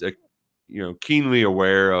Kentucky is keenly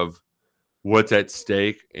aware of what's at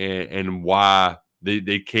stake and why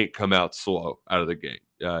they can't come out slow out of the gate.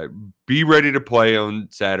 Be ready to play on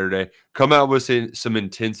Saturday. Come out with some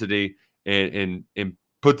intensity and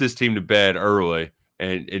put this team to bed early,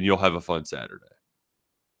 and you'll have a fun Saturday.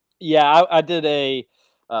 Yeah, I did a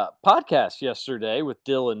podcast yesterday with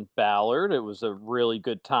Dylan Ballard. It was a really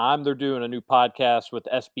good time. They're doing a new podcast with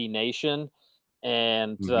SB Nation,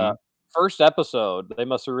 and first episode, they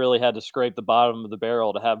must have really had to scrape the bottom of the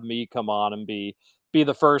barrel to have me come on and be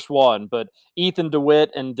the first one. But Ethan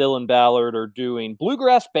DeWitt and Dylan Ballard are doing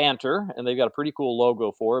Bluegrass Banter, and they've got a pretty cool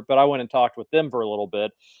logo for it. But I went and talked with them for a little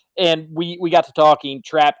bit, and we got to talking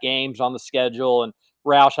trap games on the schedule. And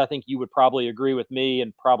Roush, I think you would probably agree with me,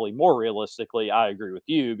 and probably more realistically, I agree with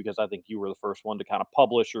you, because I think you were the first one to kind of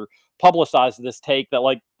publish or publicize this take that,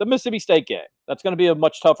 like, the Mississippi State game, that's going to be a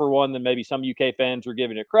much tougher one than maybe some UK fans are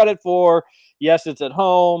giving it credit for. Yes, it's at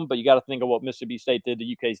home, but you got to think of what Mississippi State did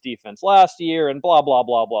to UK's defense last year, and blah, blah,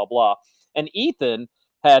 blah, blah, blah. And Ethan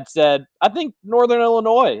had said, I think Northern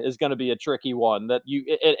Illinois is going to be a tricky one,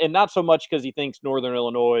 and not so much because he thinks Northern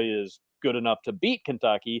Illinois is good enough to beat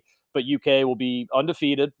Kentucky, but UK will be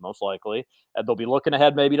undefeated, most likely, and they'll be looking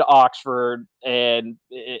ahead maybe to Oxford, and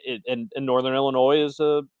Northern Illinois is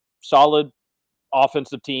a solid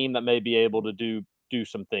offensive team that may be able to do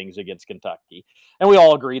some things against Kentucky. And we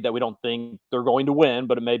all agreed that we don't think they're going to win,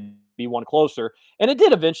 but it may be one closer. And it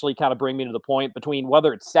did eventually kind of bring me to the point between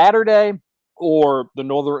whether it's Saturday or the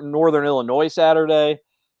Northern Illinois Saturday.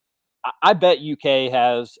 I bet UK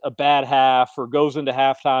has a bad half or goes into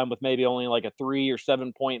halftime with maybe only like a 3 or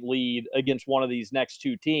 7 point lead against one of these next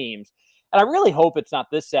two teams. And I really hope it's not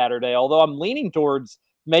this Saturday, although I'm leaning towards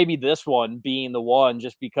maybe this one being the one,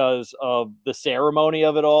 just because of the ceremony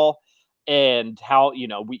of it all and how,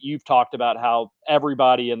 you've talked about how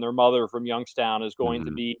everybody and their mother from Youngstown is going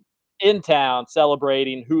to be in town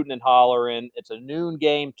celebrating, hooting and hollering. It's a noon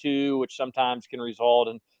game too, which sometimes can result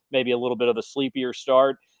in maybe a little bit of a sleepier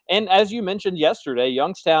start. And as you mentioned yesterday,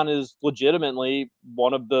 Youngstown is legitimately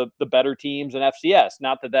one of the better teams in FCS.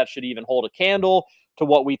 Not that should even hold a candle to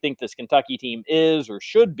what we think this Kentucky team is or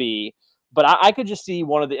should be, but I could just see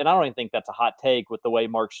one of the, and I don't even think that's a hot take with the way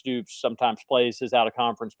Mark Stoops sometimes plays his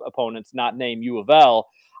out-of-conference opponents, not name U of L.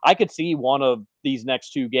 I could see one of these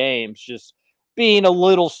next two games just being a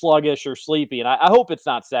little sluggish or sleepy. And I hope it's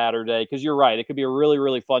not Saturday, because you're right. It could be a really,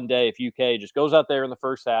 really fun day if UK just goes out there in the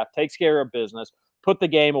first half, takes care of business, put the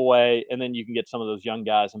game away, and then you can get some of those young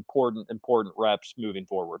guys important reps moving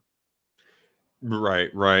forward. Right.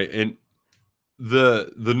 And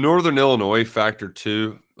the Northern Illinois factor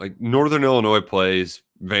too, like Northern Illinois plays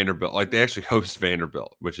Vanderbilt, like they actually host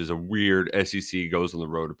Vanderbilt, which is a weird SEC goes on the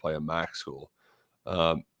road to play a MAC school.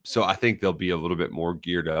 So I think they'll be a little bit more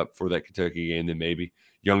geared up for that Kentucky game than maybe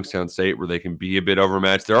Youngstown State, where they can be a bit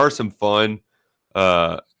overmatched. There are some fun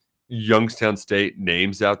Youngstown State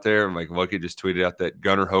names out there. Like Lucky just tweeted out that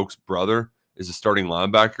Gunnar Hoke's brother is a starting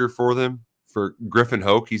linebacker for them. For Griffin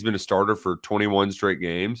Hoke, he's been a starter for 21 straight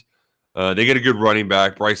games. They get a good running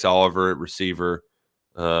back, Bryce Oliver at receiver.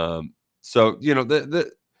 So,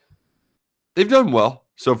 they've done well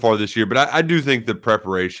so far this year, but I do think the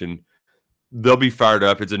preparation, they'll be fired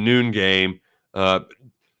up. It's a noon game.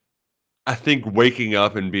 I think waking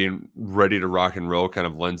up and being ready to rock and roll kind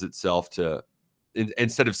of lends itself to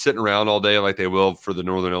instead of sitting around all day like they will for the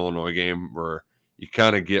Northern Illinois game, where you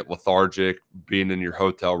kind of get lethargic being in your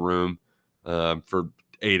hotel room for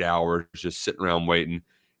 8 hours, just sitting around waiting.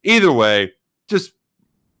 Either way, just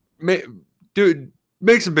make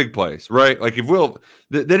some big plays, right? Like if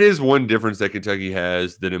that is one difference that Kentucky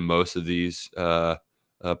has than in most of these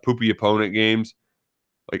poopy opponent games.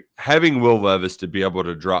 Like having Will Levis to be able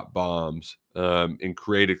to drop bombs and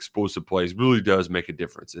create explosive plays really does make a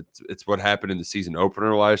difference. It's what happened in the season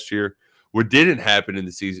opener last year. What didn't happen in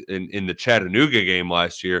the season in the Chattanooga game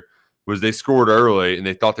last year was they scored early and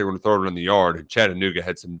they thought they were going to throw it on the yard, and Chattanooga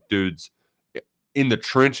had some dudes in the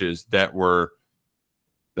trenches that were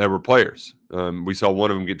players. We saw one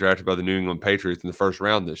of them get drafted by the New England Patriots in the first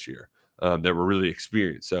round this year that were really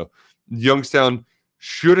experienced. So Youngstown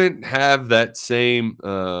shouldn't have that same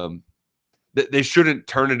they shouldn't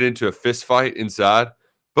turn it into a fist fight inside,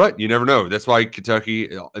 but you never know. That's why Kentucky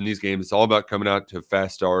in these games, it's all about coming out to a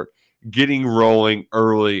fast start, getting rolling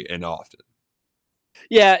early and often.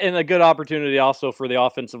 Yeah, and a good opportunity also for the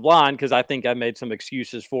offensive line, because I think I made some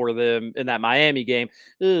excuses for them in that Miami game.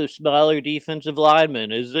 Ooh, smaller defensive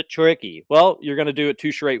linemen, is it tricky? Well, you're going to do it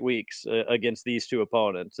 2 straight weeks against these 2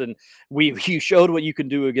 opponents, and you showed what you can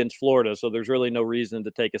do against Florida, so there's really no reason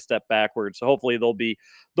to take a step backwards. So hopefully they'll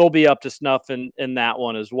be up to snuff in that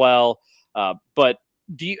one as well. But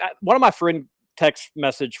one of my text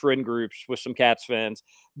message friend groups with some Cats fans,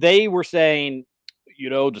 they were saying,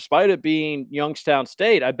 despite it being Youngstown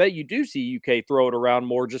State, I bet you do see UK throw it around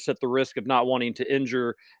more just at the risk of not wanting to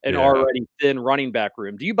injure an already thin running back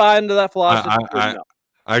room. Do you buy into that philosophy? I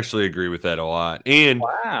actually agree with that a lot. And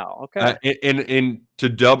wow, okay. And to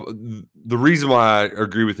double, the reason why I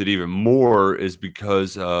agree with it even more is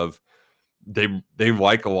because of they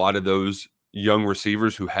like a lot of those young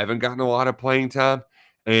receivers who haven't gotten a lot of playing time.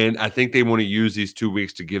 And I think they want to use these 2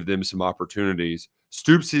 weeks to give them some opportunities.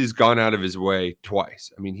 Stoops has gone out of his way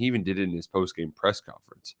twice. I mean, he even did it in his post-game press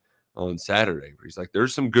conference on Saturday, where he's like,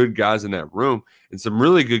 there's some good guys in that room and some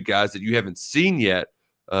really good guys that you haven't seen yet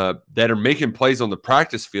that are making plays on the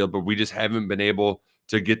practice field, but we just haven't been able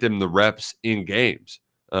to get them the reps in games.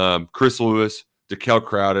 Chris Lewis, DeKel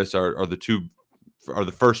Crowdis are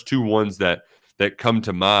the first 2 ones that come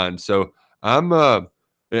to mind. So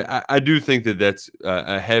I do think that's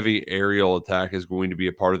a heavy aerial attack is going to be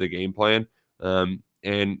a part of the game plan.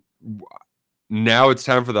 And now it's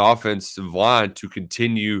time for the offensive line to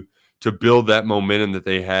continue to build that momentum that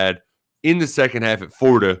they had in the second half at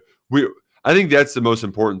Florida. I think that's the most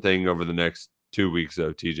important thing over the next 2 weeks,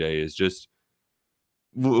 though, TJ, is just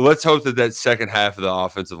let's hope that second half of the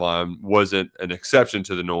offensive line wasn't an exception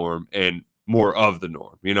to the norm and more of the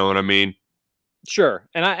norm. You know what I mean? Sure.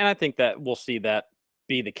 And I think that we'll see that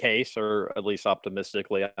be the case, or at least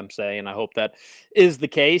optimistically, I'm saying. I hope that is the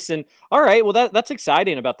case. And all right, well, that's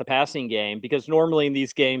exciting about the passing game, because normally in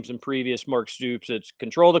these games in previous Mark Stoops, it's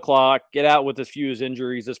control the clock, get out with as few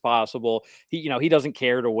injuries as possible. He doesn't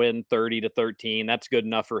care to win 30-13. That's good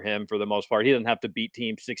enough for him for the most part. He doesn't have to beat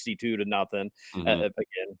teams 62-0. Again,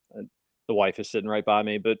 the wife is sitting right by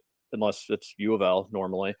me, but unless it's U of L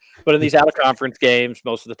normally. But in these out-of-conference games,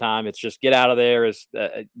 most of the time, it's just get out of there,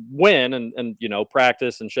 win and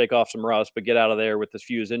practice and shake off some rust, but get out of there with as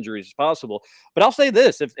few injuries as possible. But I'll say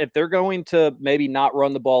this, if they're going to maybe not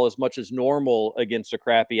run the ball as much as normal against a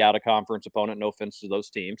crappy out-of-conference opponent, no offense to those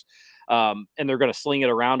teams, and they're going to sling it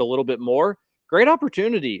around a little bit more, great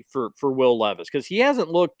opportunity for Will Levis, because he hasn't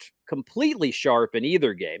looked completely sharp in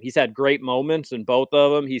either game. He's had great moments in both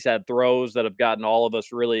of them. He's had throws that have gotten all of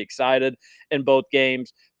us really excited in both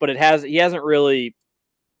games, but he hasn't really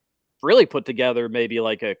put together maybe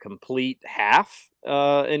like a complete half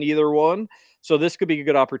in either one. So this could be a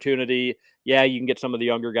good opportunity. Yeah, you can get some of the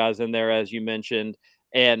younger guys in there, as you mentioned.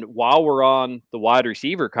 And while we're on the wide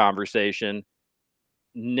receiver conversation,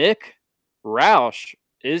 Nick Roush,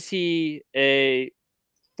 is he a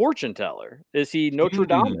fortune teller? Is he Notre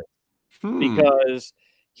Dame? Because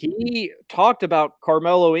he talked about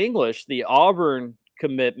Carmelo English, the Auburn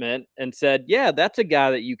commitment, and said, yeah, that's a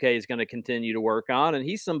guy that UK is going to continue to work on, and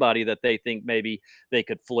he's somebody that they think maybe they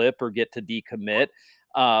could flip or get to decommit.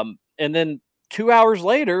 And then 2 hours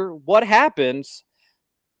later, what happens?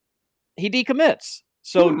 He decommits.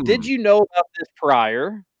 So did you know about this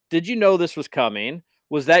prior? Did you know this was coming?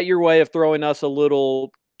 Was that your way of throwing us a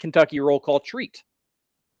little Kentucky roll call treat?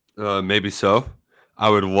 Maybe so. I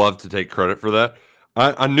would love to take credit for that.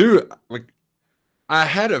 I knew, I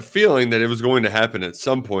had a feeling that it was going to happen at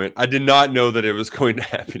some point. I did not know that it was going to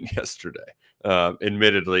happen yesterday,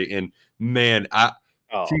 admittedly. And man,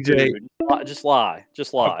 TJ, dude, just lie.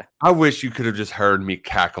 I wish you could have just heard me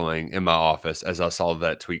cackling in my office as I saw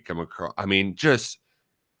that tweet come across. I mean, just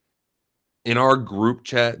in our group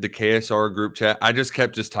chat, the KSR group chat, I just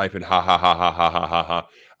kept typing ha ha ha ha ha ha ha ha.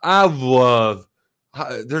 I love.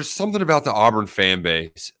 There's something about the Auburn fan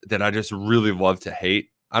base that I just really love to hate.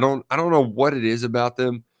 I don't know what it is about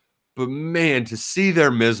them, but man, to see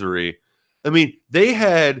their misery. I mean, they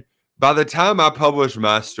had, by the time I published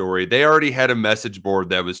my story, they already had a message board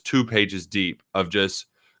that was 2 pages deep of just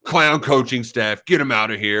clown coaching staff, get them out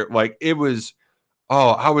of here. Like it was,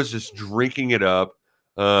 I was just drinking it up.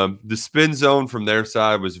 The spin zone from their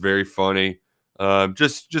side was very funny.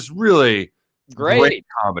 Just really great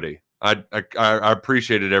comedy. I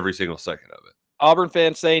appreciated every single second of it. Auburn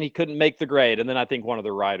fans saying he couldn't make the grade, and then I think one of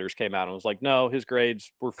the writers came out and was like, "No, his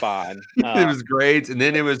grades were fine." It was grades, and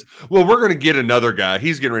then it was, well, we're going to get another guy.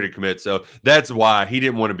 He's getting ready to commit, so that's why he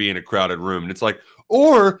didn't want to be in a crowded room. And it's like,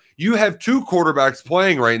 or you have 2 quarterbacks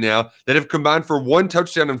playing right now that have combined for 1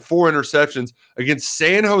 touchdown and 4 interceptions against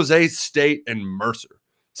San Jose State and Mercer.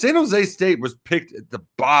 San Jose State was picked at the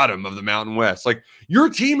bottom of the Mountain West. Like, your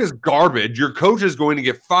team is garbage. Your coach is going to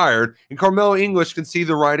get fired, and Carmelo English can see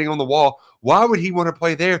the writing on the wall. Why would he want to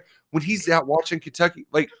play there when he's out watching Kentucky?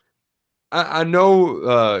 Like, I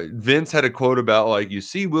know Vince had a quote about, like, you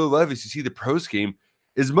see Will Levis, you see the pro scheme.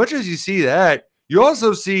 As much as you see that, you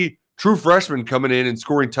also see true freshmen coming in and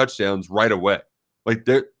scoring touchdowns right away. Like,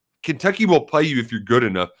 Kentucky will play you if you're good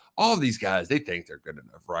enough. All of these guys, they think they're good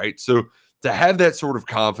enough, right? So to have that sort of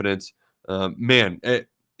confidence, man,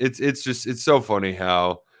 it's so funny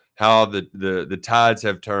how the tides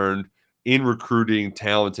have turned in recruiting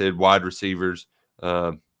talented wide receivers.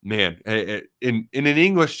 Man, in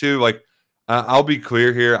English too. Like, I'll be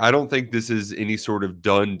clear here. I don't think this is any sort of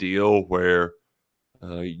done deal where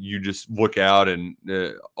you just look out and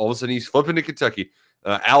all of a sudden he's flipping to Kentucky.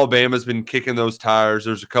 Alabama's been kicking those tires.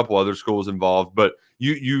 There's a couple other schools involved, but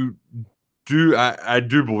I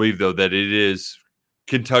do believe though that it is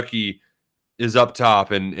Kentucky is up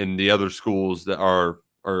top, and the other schools that are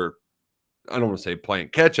I don't want to say playing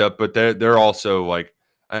catch up, but they're also like,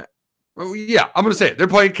 I'm going to say it. They're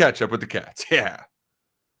playing catch up with the Cats. Yeah.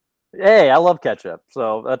 Hey, I love ketchup,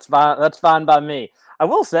 so that's fine. That's fine by me. I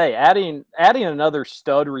will say, adding another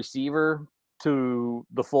stud receiver to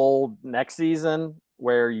the fold next season,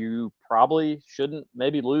 where you probably shouldn't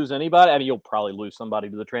maybe lose anybody. I mean, you'll probably lose somebody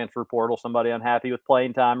to the transfer portal, somebody unhappy with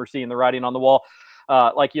playing time or seeing the writing on the wall,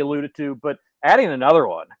 like you alluded to. But adding another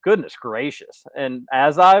one, goodness gracious! And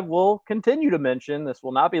as I will continue to mention, this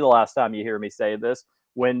will not be the last time you hear me say this.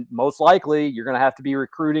 When most likely you're going to have to be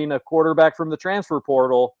recruiting a quarterback from the transfer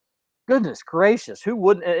portal. Goodness gracious, who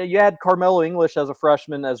wouldn't? You had Carmelo English as a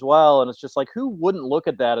freshman as well, and it's just like, who wouldn't look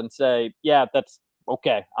at that and say, yeah, that's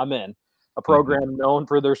okay, I'm in. A program known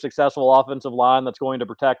for their successful offensive line that's going to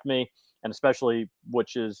protect me, and especially,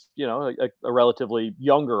 which is, a relatively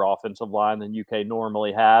younger offensive line than UK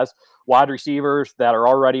normally has. Wide receivers that are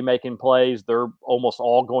already making plays, they're almost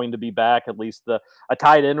all going to be back, at least a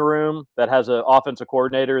tight end room that has an offensive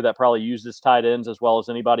coordinator that probably uses tight ends as well as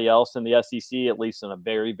anybody else in the SEC, at least in a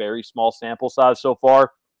very, very small sample size so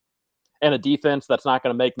far. And a defense that's not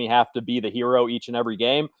going to make me have to be the hero each and every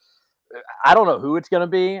game. I don't know who it's going to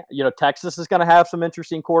be. Texas is going to have some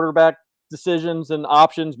interesting quarterback decisions and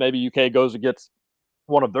options. Maybe UK goes and gets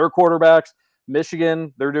one of their quarterbacks.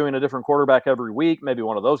 Michigan, they're doing a different quarterback every week. Maybe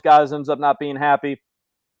one of those guys ends up not being happy.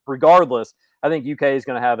 Regardless, I think UK is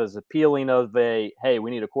going to have as appealing of a, hey,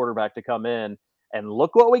 we need a quarterback to come in and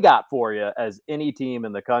look what we got for you as any team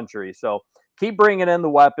in the country. So keep bringing in the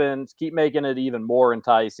weapons, keep making it even more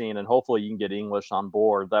enticing, and hopefully you can get English on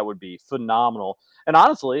board. That would be phenomenal. And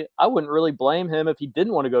honestly, I wouldn't really blame him if he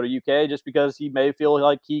didn't want to go to UK, just because he may feel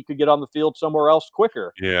like he could get on the field somewhere else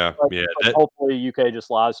quicker. Yeah, but hopefully UK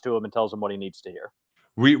just lies to him and tells him what he needs to hear.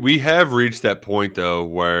 We have reached that point though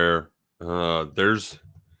where there's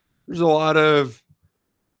a lot of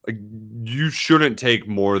you shouldn't take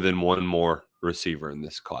more than one more receiver in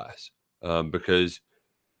this class because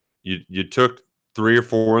you took 3 or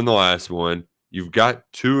 4 in the last one. You've got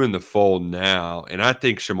 2 in the fold now, and I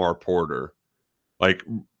think Shamar Porter, like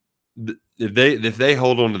if they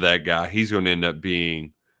hold on to that guy, he's going to end up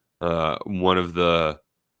being one of the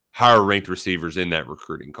higher ranked receivers in that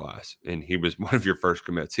recruiting class, and he was one of your first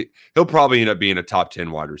commits. He'll probably end up being a top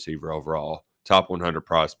 10 wide receiver overall, top 100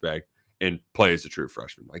 prospect, and play as a true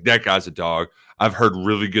freshman. Like, that guy's a dog. I've heard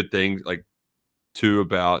really good things too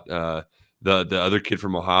about the other kid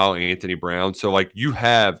from Ohio, Anthony Brown. So like you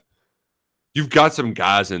have you've got some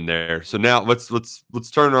guys in there. So now let's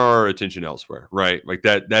turn our attention elsewhere, right? Like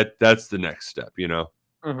that's the next step, you know.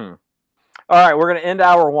 Mm-hmm. All right, we're going to end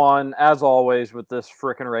hour one, as always, with this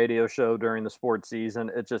frickin' radio show during the sports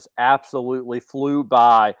season. It just absolutely flew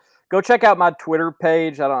by. Go check out my Twitter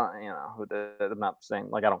page. I'm not saying,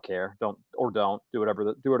 like, I don't care. Don't do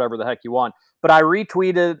whatever the heck you want. But I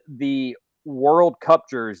retweeted the World Cup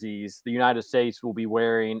jerseys the United States will be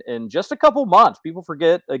wearing in just a couple months. People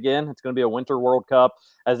forget, again, it's going to be a Winter World Cup,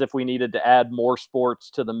 as if we needed to add more sports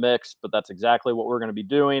to the mix, but that's exactly what we're going to be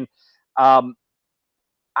doing.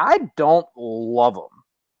 I don't love them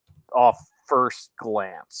off first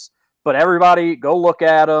glance, but everybody go look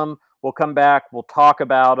at them. We'll come back. We'll talk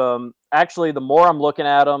about them. Actually, the more I'm looking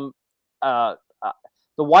at them, the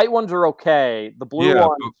white ones are okay. The blue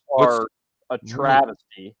ones are a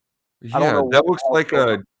travesty. Yeah, that looks like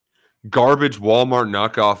a garbage Walmart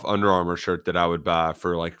knockoff Under Armour shirt that I would buy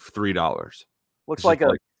for like $3. Looks like a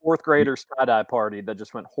fourth grader tie-dye party that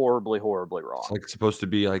just went horribly, horribly wrong. It's like supposed to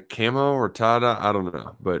be like camo or tie-dye. I don't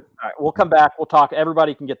know, but all right, we'll come back. We'll talk.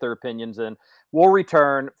 Everybody can get their opinions in. We'll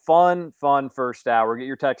return. Fun first hour. Get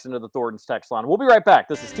your text into the Thornton's text line. We'll be right back.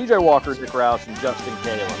 This is TJ Walker, Nick Roush, and Justin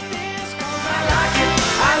Kalen.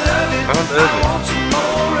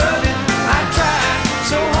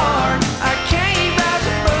 So hard, I can't rise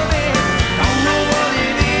above it. Don't know what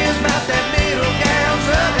it is about that middle ground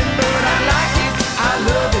loving, but I like it, I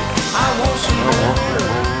love it, I want some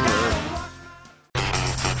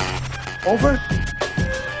more. Over?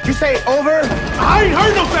 You say over? I ain't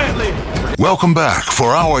heard no family. Welcome back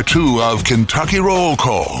for hour 2 of Kentucky Roll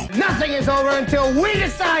Call Nothing is over until we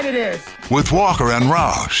decide it is. with Walker and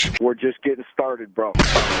Roush. We're just getting started, bro.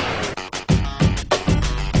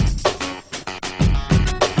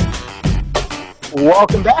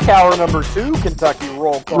 Welcome back, hour number 2, Kentucky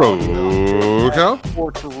Roll Call.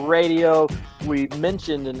 Sports Radio. We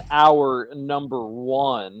mentioned in hour number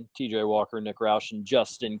 1, TJ Walker, Nick Roush, and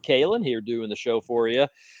Justin Kalen here doing the show for you.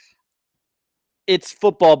 It's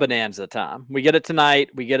football bonanza time. We get it tonight.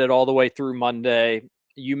 We get it all the way through Monday.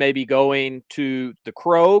 You may be going to the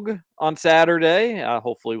Krog on Saturday.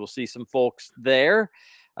 Hopefully we'll see some folks there.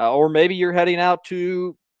 Or maybe you're heading out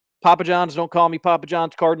to Papa John's, don't call me Papa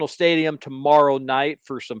John's, Cardinal Stadium tomorrow night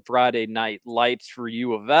for some Friday night lights for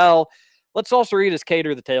U of L. Let's also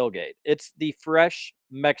cater the tailgate. It's the Fresh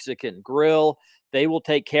Mexican Grill. They will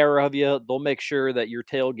take care of you. They'll make sure that your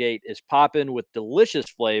tailgate is popping with delicious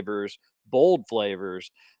flavors, bold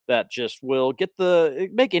flavors that just will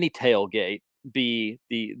make any tailgate be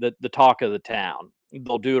the talk of the town.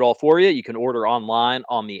 They'll do it all for you. You can order online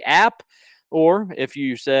on the app. Or if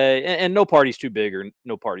you say, and no party's too big or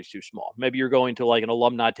no party's too small. Maybe you're going to like an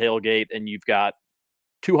alumni tailgate and you've got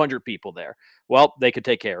 200 people there. Well, they could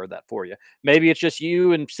take care of that for you. Maybe it's just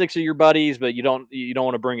you and 6 of your buddies, but you don't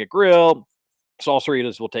want to bring a grill.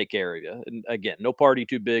 Salsaritas will take care of you. And again, no party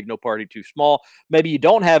too big, no party too small. Maybe you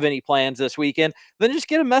don't have any plans this weekend. Then just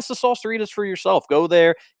get a mess of salsaritas for yourself. Go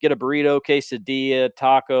there, get a burrito, quesadilla,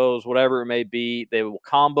 tacos, whatever it may be. They will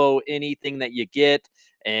combo anything that you get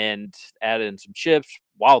and add in some chips,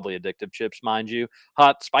 wildly addictive chips, mind you,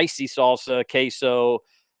 hot, spicy salsa, queso,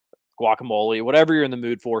 guacamole, whatever you're in the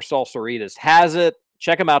mood for. Salsaritas has it.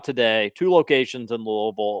 Check them out today. 2 locations in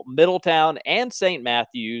Louisville, Middletown and St.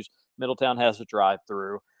 Matthews. Middletown has a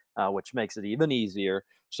drive-through, which makes it even easier.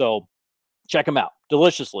 So check them out.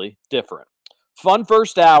 Deliciously different. Fun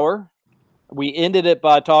first hour. We ended it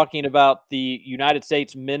by talking about the United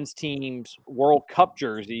States men's team's World Cup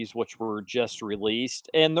jerseys, which were just released,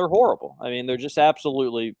 and they're horrible. I mean, they're just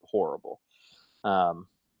absolutely horrible.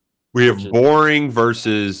 We have boring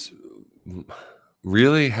versus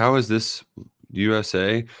really. How is this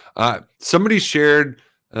USA? Somebody shared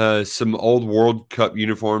some old World Cup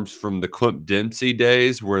uniforms from the Clint Dempsey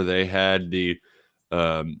days where they had the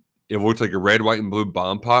it looked like a red, white, and blue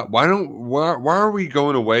bomb pot. Why are we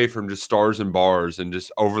going away from just stars and bars and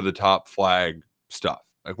just over the top flag stuff?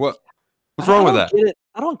 Like what's wrong with that?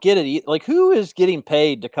 I don't get it. Like, who is getting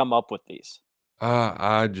paid to come up with these?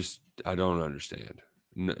 I don't understand.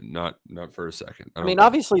 Not for a second. I mean,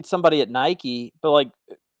 obviously it's somebody at Nike, but like,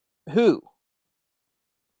 who?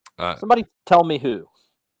 Somebody tell me who.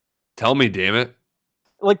 Tell me, damn it!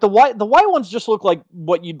 Like the white ones just look like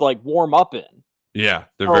what you'd like warm up in. Yeah,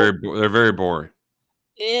 they're very boring.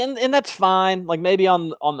 And that's fine. Like maybe on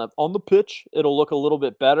the pitch it'll look a little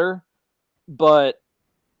bit better, but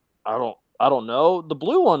I don't know. The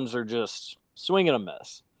blue ones are just swinging a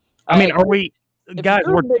miss. I mean, are we guys?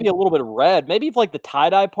 Maybe a little bit of red. Maybe if like the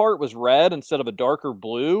tie-dye part was red instead of a darker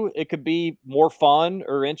blue, it could be more fun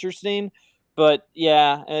or interesting. But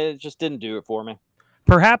yeah, it just didn't do it for me.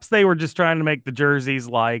 Perhaps they were just trying to make the jerseys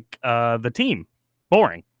like the team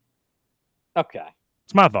boring. Okay,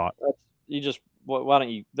 it's my thought. Why don't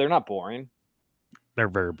you? They're not boring. They're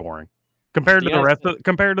very boring compared to the rest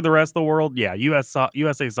of the world. Yeah,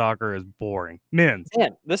 USA Soccer is boring. Men's.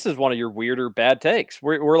 Man, this is one of your weirder bad takes.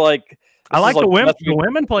 We're like, I like the women. The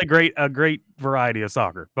women play a great variety of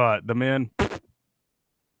soccer, but the men.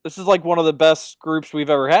 This is like one of the best groups we've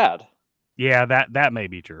ever had. Yeah, that may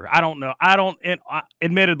be true. I don't know.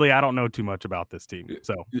 Admittedly, I don't know too much about this team,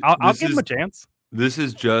 so I'll give them a chance. This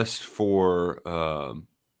is just for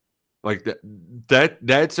like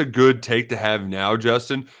that's a good take to have now,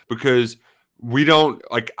 Justin, because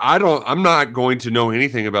I'm not going to know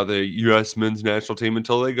anything about the U.S. men's national team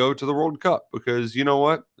until they go to the World Cup, because you know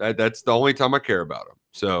what? That's the only time I care about them.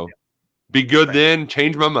 So be good then,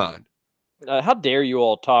 change my mind. How dare you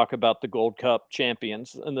all talk about the Gold Cup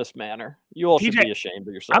champions in this manner? You all should be ashamed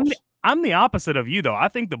of yourselves. I'm the opposite of you, though. I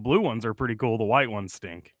think the blue ones are pretty cool. The white ones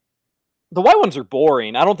stink. The white ones are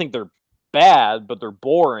boring. I don't think they're bad, but they're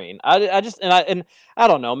boring. I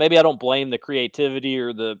don't know. Maybe I don't blame the creativity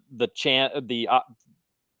or the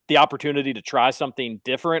opportunity to try something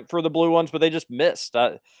different for the blue ones, but they just missed.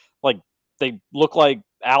 They look like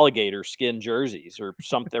alligator skin jerseys or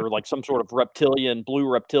something, or like some sort of blue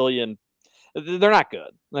reptilian. They're not good.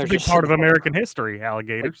 They're just part of American history,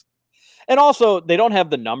 alligators. And also, they don't have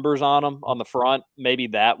the numbers on them on the front. Maybe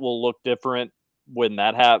that will look different when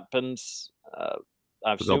that happens.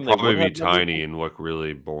 They'll probably be tiny and look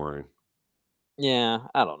really boring. Yeah,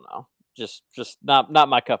 I don't know. Just not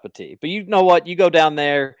my cup of tea. But you know what? You go down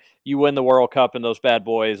there, you win the World Cup and those bad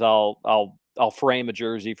boys. I'll frame a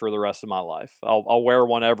jersey for the rest of my life. I'll wear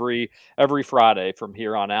one every Friday from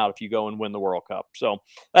here on out if you go and win the World Cup. So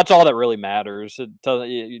that's all that really matters.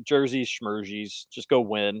 Jerseys, schmerzies, just go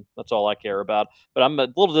win. That's all I care about. But I'm a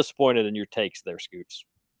little disappointed in your takes there, Scoots.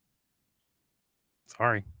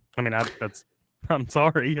 Sorry. I mean, I'm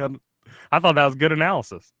sorry. I thought that was good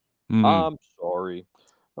analysis. I'm sorry.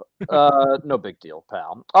 No big deal,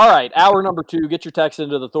 pal. All right, hour number 2. Get your text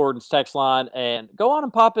into the Thornton's text line and go on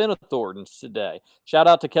and pop in at Thornton's today. Shout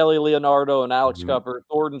out to Kelly Leonardo and Alex Cupper.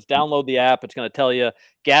 Thornton's, download the app. It's going to tell you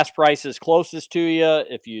gas prices closest to you.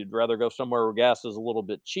 If you'd rather go somewhere where gas is a little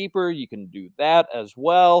bit cheaper, you can do that as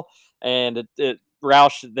well. And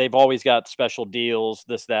Roush, they've always got special deals,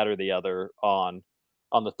 this, that, or the other on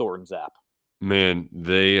the Thornton's app. Man,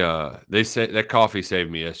 they say that coffee saved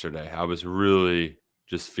me yesterday. I was really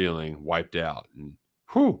just feeling wiped out, and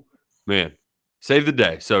man, save the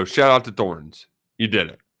day. So shout out to Thornton's. You did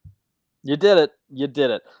it. You did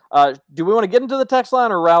it. Do we want to get into the text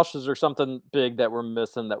line, or Roush? Is there something big that we're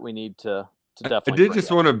missing that we need to definitely? I did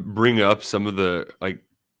just want to bring up some of the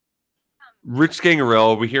Rich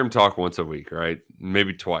Scangarello. We hear him talk once a week, right?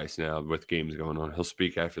 Maybe twice now with games going on. He'll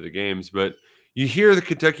speak after the games, but you hear the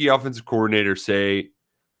Kentucky offensive coordinator say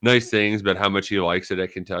nice things about how much he likes it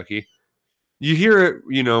at Kentucky. You hear it,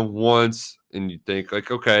 once, and you think,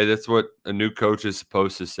 okay, that's what a new coach is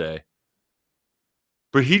supposed to say.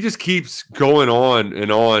 But he just keeps going on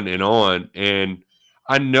and on and on. And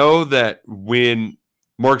I know that when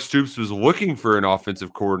Mark Stoops was looking for an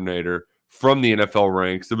offensive coordinator from the NFL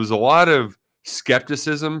ranks, there was a lot of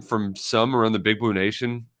skepticism from some around the Big Blue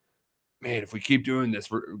Nation. Man, if we keep doing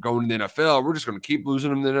this, we're going to the NFL. We're just going to keep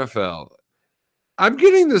losing them to the NFL. I'm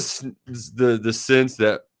getting the sense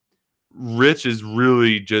that Rich is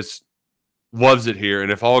really just loves it here,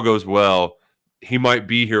 and if all goes well, he might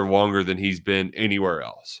be here longer than he's been anywhere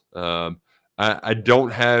else. I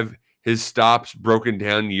don't have his stops broken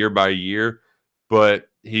down year by year, but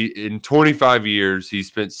in 25 years, he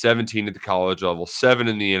spent 17 at the college level, 7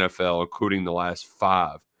 in the NFL, including the last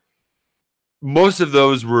 5. Most of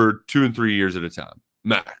those were 2 and 3 years at a time,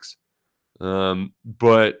 max.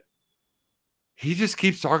 But he just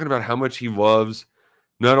keeps talking about how much he loves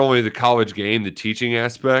not only the college game, the teaching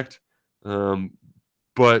aspect,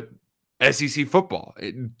 but SEC football.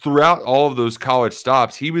 Throughout all of those college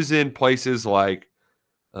stops, he was in places like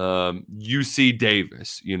UC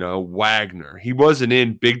Davis, Wagner. He wasn't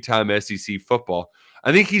in big-time SEC football.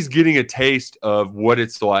 I think he's getting a taste of what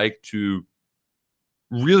it's like to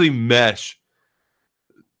really mesh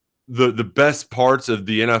the best parts of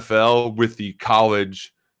the NFL with the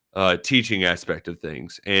college teaching aspect of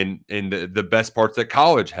things, and the best parts that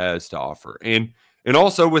college has to offer, and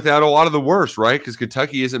also without a lot of the worst, right? Because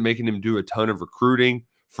Kentucky isn't making him do a ton of recruiting.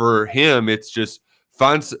 For him, it's just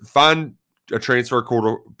find a transfer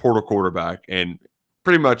portal quarterback, and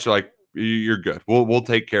pretty much you're good. We'll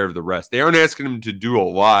take care of the rest. They aren't asking him to do a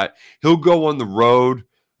lot. He'll go on the road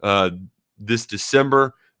this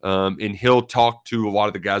December, and he'll talk to a lot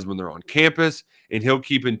of the guys when they're on campus, and he'll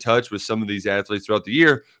keep in touch with some of these athletes throughout the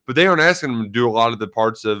year, but they aren't asking him to do a lot of the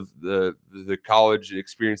parts of the college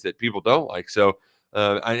experience that people don't like. So,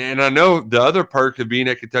 and I know the other perk of being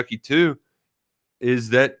at Kentucky too is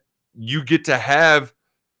that you get to have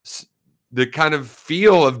the kind of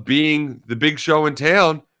feel of being the big show in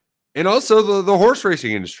town, and also the horse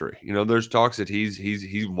racing industry. You know, there's talks that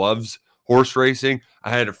he loves horse racing.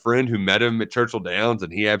 I had a friend who met him at Churchill Downs,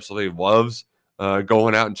 and he absolutely loves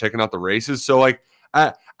going out and checking out the races. So, like,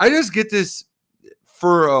 I just get this.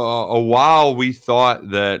 For a while, we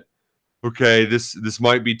thought that, okay, this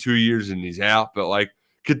might be 2 years and he's out, but like,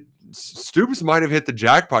 Stoops might have hit the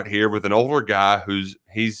jackpot here with an older guy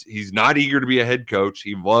he's not eager to be a head coach.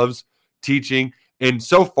 He loves teaching, and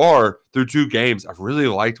so far through 2 games, I've really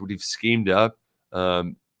liked what he's schemed up.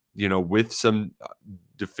 You know, with some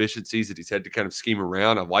deficiencies that he's had to kind of scheme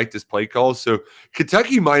around. I like this play call. So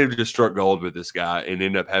Kentucky might have just struck gold with this guy and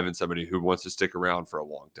end up having somebody who wants to stick around for a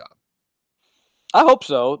long time. I hope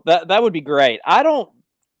so. That would be great. I don't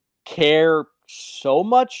care so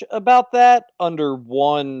much about that under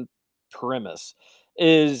one premise.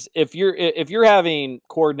 Is if you're having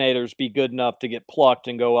coordinators be good enough to get plucked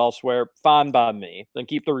and go elsewhere, fine by me. Then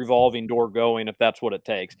keep the revolving door going if that's what it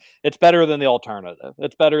takes. It's better than the alternative.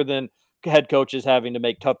 It's better than head coaches having to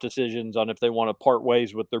make tough decisions on if they want to part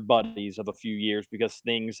ways with their buddies of a few years because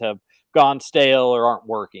things have gone stale or aren't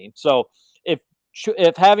working. So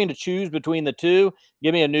if having to choose between the two,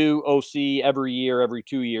 give me a new OC every year, every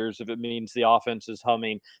 2 years. If it means the offense is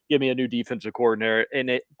humming, give me a new defensive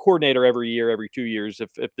coordinator every year, every 2 years.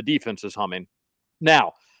 If the defense is humming.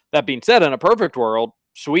 Now, that being said, in a perfect world,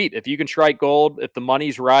 sweet. If you can strike gold, if the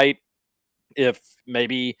money's right, if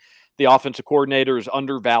maybe the offensive coordinator is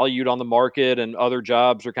undervalued on the market and other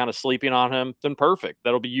jobs are kind of sleeping on him, then perfect.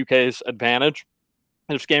 That'll be UK's advantage.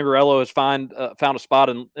 And if Scangarello has found a spot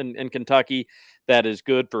in Kentucky that is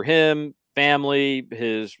good for him, family,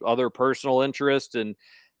 his other personal interest, and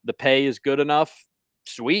the pay is good enough,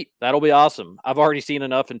 sweet. That'll be awesome. I've already seen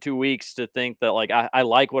enough in 2 weeks to think that like I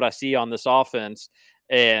like what I see on this offense,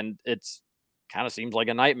 and it's kind of seems like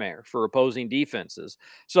a nightmare for opposing defenses.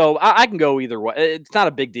 So I can go either way. It's not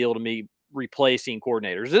a big deal to me replacing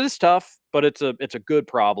coordinators. It is tough, but it's a good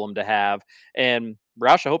problem to have. And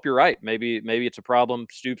Roush, I hope you're right. Maybe it's a problem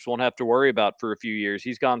Stoops won't have to worry about for a few years.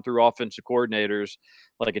 He's gone through offensive coordinators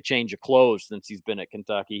like a change of clothes since he's been at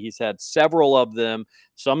Kentucky. He's had several of them,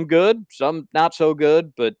 some good, some not so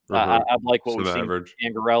good, but I like what we've seen from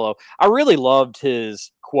Scangarello. I really loved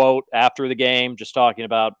his quote after the game, just talking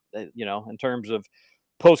about, in terms of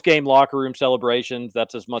post-game locker room celebrations,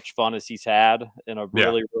 that's as much fun as he's had in a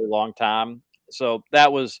really, really long time. So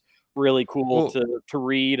that was really cool to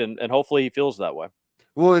read, and hopefully he feels that way.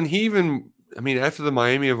 Well, and he even, after the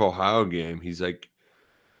Miami of Ohio game, he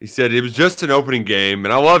said it was just an opening game,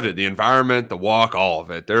 and I loved it. The environment, the walk, all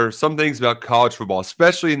of it. There are some things about college football,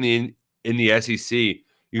 especially in the SEC,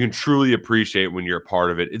 you can truly appreciate when you're a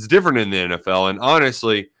part of it. It's different in the NFL, and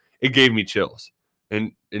honestly, it gave me chills.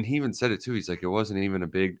 And he even said it too. He's like, it wasn't even a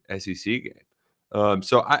big SEC game.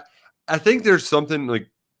 So I think there's something like,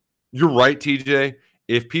 you're right, TJ.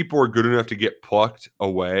 If people are good enough to get plucked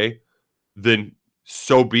away, then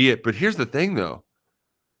so be it. But here's the thing, though.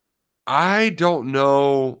 I don't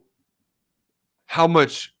know how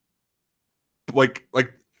much, like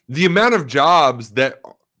the amount of jobs that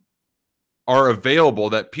are available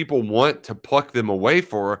that people want to pluck them away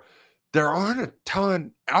for. There aren't a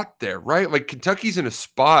ton out there, right? Like Kentucky's in a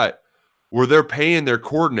spot where they're paying their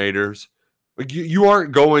coordinators. Like you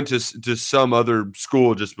aren't going to some other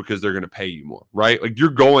school just because they're going to pay you more, right? Like you're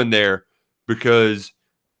going there because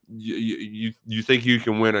you think you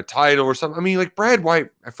can win a title or something. Like Brad White,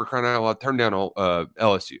 for crying out loud, turned down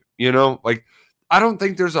LSU. Like I don't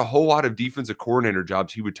think there's a whole lot of defensive coordinator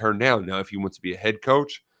jobs he would turn down. Now, if he wants to be a head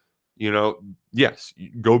coach, yes,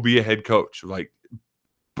 go be a head coach.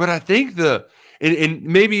 But I think and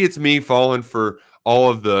maybe it's me falling for all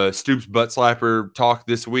of the Stoops butt slapper talk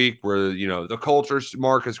this week where, the culture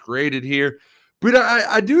Mark has created here. But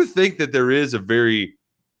I do think that there is a very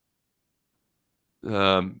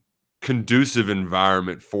conducive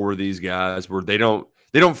environment for these guys where they don't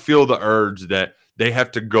feel the urge that they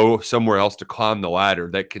have to go somewhere else to climb the ladder,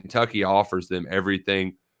 that Kentucky offers them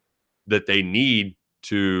everything that they need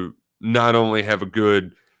to not only have a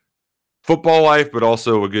good football life, but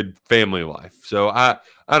also a good family life. So I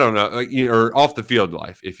don't know, or off the field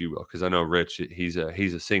life, if you will, because I know Rich, he's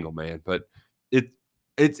a single man, but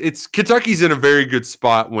it's Kentucky's in a very good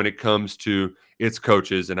spot when it comes to its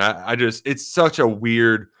coaches, and it's such a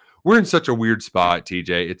weird. We're in such a weird spot,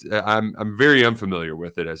 TJ. I'm very unfamiliar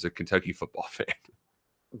with it as a Kentucky football fan.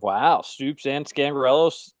 Wow, Stoops and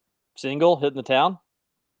Scangarello single hitting the town.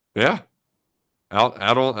 Yeah, out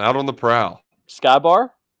on the prowl. Skybar.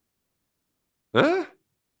 Huh?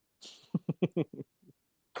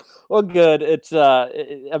 Well, good. It's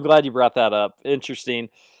I'm glad you brought that up. Interesting.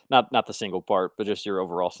 Not the single part, but just your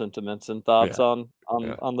overall sentiments and thoughts on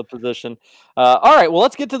the position. All right, well,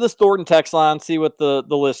 let's get to this Thornton text line, see what the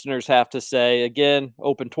listeners have to say. Again,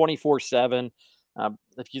 open 24/7.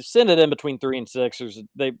 If you send it in between 3 and 6,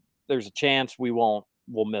 there's a chance we'll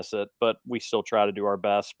miss it, but we still try to do our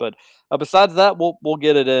best. But besides that, we'll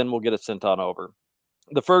get it in. We'll get it sent on over.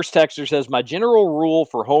 The first texter says, my general rule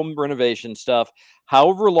for home renovation stuff,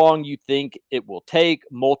 however long you think it will take,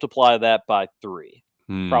 multiply that by 3.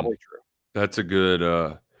 Probably true. That's a good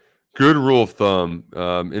rule of thumb.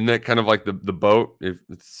 Isn't that kind of like the boat? If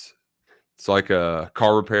it's like a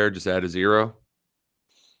car repair, just add a 0.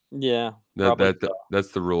 Yeah.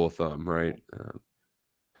 That's the rule of thumb, right?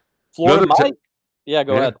 Florida Mike.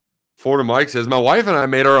 Go ahead. Florida Mike says, my wife and I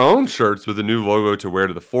made our own shirts with a new logo to wear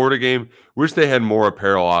to the Florida game. Wish they had more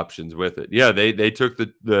apparel options with it. Yeah, they took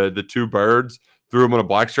the 2 birds, threw them on a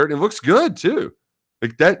black shirt, and it looks good too.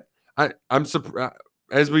 Like that. I'm surprised.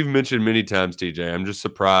 As we've mentioned many times, TJ, I'm just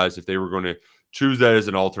surprised if they were going to choose that as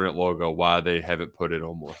an alternate logo, why they haven't put it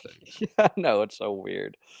on more things. Yeah, no, it's so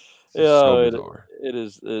weird. So bizarre. It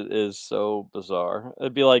is so bizarre.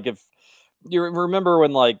 It'd be like if you remember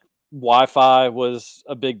when like Wi-Fi was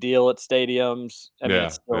a big deal at stadiums. I mean,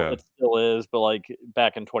 it still is, but like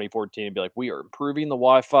back in 2014, it'd be like, we are improving the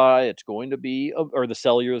Wi-Fi. It's going to be, or the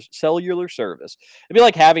cellular service. It'd be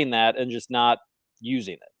like having that and just not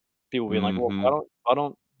using it. People being like, well, why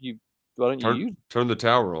don't you turn the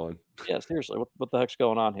tower on? Yeah, seriously, what the heck's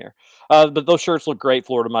going on here? But those shirts look great,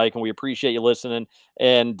 Florida Mike, and we appreciate you listening.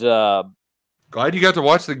 And glad you got to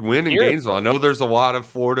watch the win in Gainesville. I know there's a lot of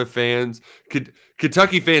Florida fans,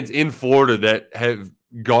 Kentucky fans in Florida that have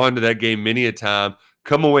gone to that game many a time,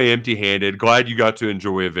 come away empty-handed. Glad you got to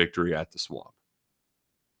enjoy a victory at the Swamp.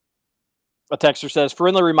 A texter says,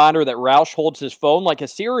 friendly reminder that Roush holds his phone like a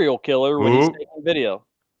serial killer when he's taking video.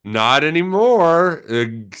 Not anymore.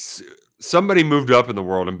 Somebody moved up in the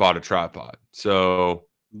world and bought a tripod. So,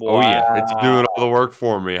 it's doing all the work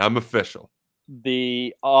for me. I'm official.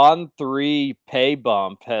 The On3 pay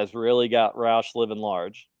bump has really got Roush living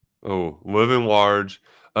large. Oh, living large.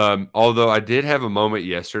 Although I did have a moment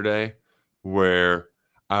yesterday where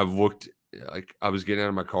I looked, like I was getting out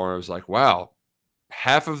of my car and I was like, wow,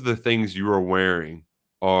 half of the things you are wearing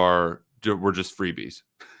were just freebies.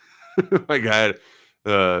 Like I had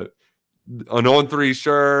an On3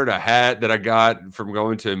 shirt, a hat that I got from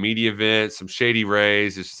going to a media event, some Shady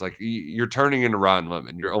Rays. It's just like you're turning into Ryan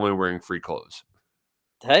Lemon. You're only wearing free clothes.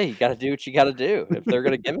 Hey, you got to do what you got to do. If they're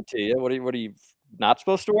going to give it to you, what are you not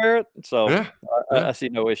supposed to wear it? So I see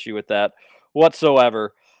no issue with that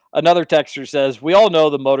whatsoever. Another texter says, we all know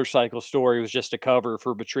the motorcycle story was just a cover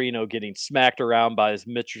for Petrino getting smacked around by his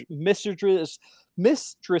mistress's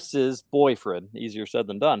boyfriend. Easier said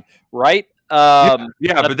than done, right? But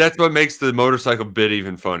that's what makes the motorcycle bit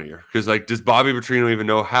even funnier. Because, like, does Bobby Petrino even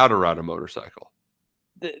know how to ride a motorcycle?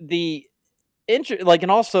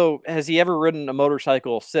 And also, has he ever ridden a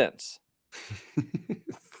motorcycle since? I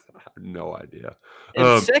have no idea.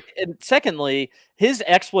 And secondly, his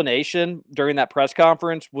explanation during that press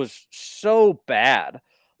conference was so bad.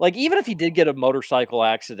 Like, even if he did get a motorcycle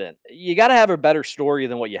accident, you got to have a better story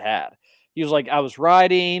than what you had. He was like, I was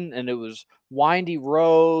riding and it was windy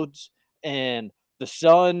roads and the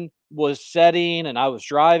sun was setting and I was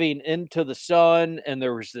driving into the sun and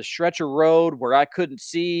there was this stretch of road where I couldn't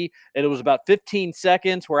see. And it was about 15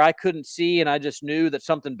 seconds where I couldn't see. And I just knew that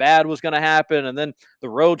something bad was going to happen. And then the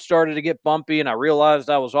road started to get bumpy and I realized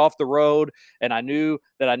I was off the road and I knew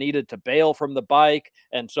that I needed to bail from the bike.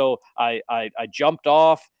 And so I jumped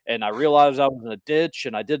off and I realized I was in a ditch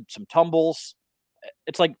and I did some tumbles.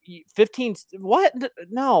 It's like 15. What?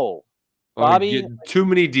 No, Bobby. Too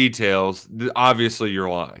many details. Obviously, you're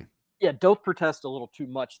lying. Yeah, don't protest a little too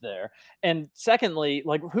much there. And secondly,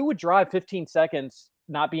 like who would drive 15 seconds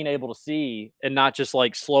not being able to see and not just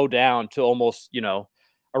like slow down to almost, a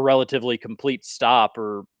relatively complete stop?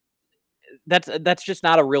 Or that's just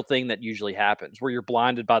not a real thing that usually happens where you're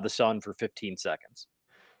blinded by the sun for 15 seconds.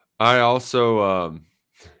 I also,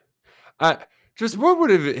 what would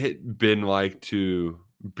it been like to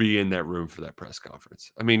be in that room for that press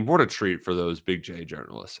conference? I mean, what a treat for those Big J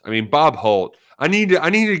journalists. I mean, Bob Holt. I need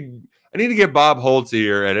to get Bob Holt's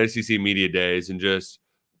here at SEC Media Days and just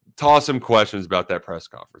toss some questions about that press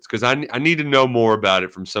conference because I need to know more about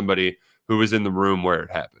it from somebody who was in the room where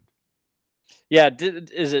it happened. Yeah,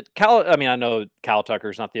 is it Cal? I mean, I know Kyle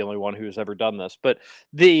Tucker's not the only one who's ever done this, but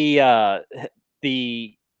the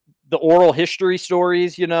oral history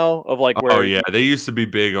stories, of like where. Oh yeah, they used to be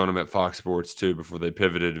big on them at Fox Sports too before they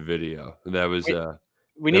pivoted to video. And that was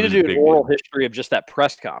we need to do an oral history of just that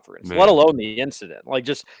press conference, let alone the incident. Like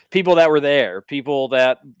just people that were there, people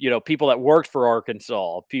that worked for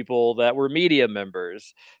Arkansas, people that were media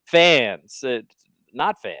members, fans,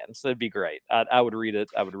 not fans. That'd be great. I would read it.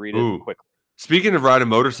 I would read it quickly. Speaking of riding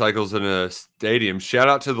motorcycles in a stadium, shout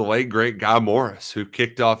out to the late great Guy Morris, who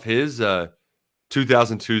kicked off his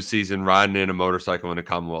 2002 season riding in a motorcycle in a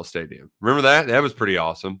Commonwealth Stadium. Remember that? That was pretty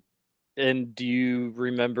awesome. And do you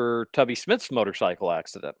remember Tubby Smith's motorcycle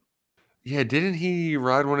accident? Yeah, didn't he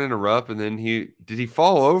ride one in a Rupp and then did he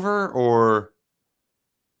fall over, or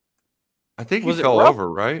I think he fell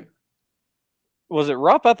over, right? Was it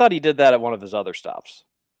Rupp? I thought he did that at one of his other stops.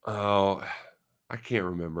 Oh, I can't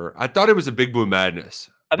remember. I thought it was a Big Blue Madness.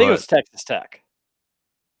 I think it was Texas Tech.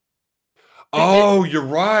 Oh, you're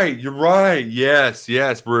right. You're right. Yes.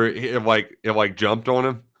 Where it jumped on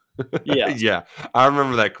him. Yeah. Yeah. I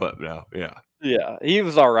remember that clip now. Yeah. Yeah. He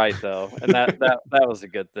was all right though. And that was a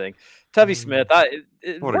good thing. Tubby Smith,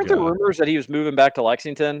 weren't there rumors that he was moving back to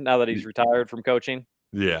Lexington now that he's retired from coaching?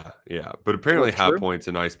 Yeah. But apparently High Point's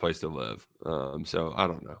a nice place to live. So I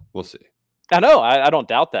don't know. We'll see. I know. I don't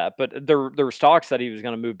doubt that. But there was talks that he was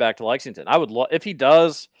going to move back to Lexington. I would if he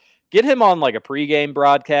does, get him on like a pregame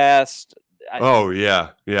broadcast. Yeah.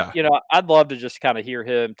 I'd love to just kind of hear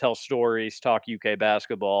him tell stories, talk UK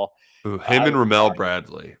basketball. Him and Ramel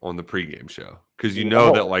Bradley on the pregame show, because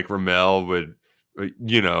that like Ramel would,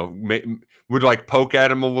 would like poke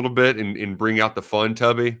at him a little bit and bring out the fun,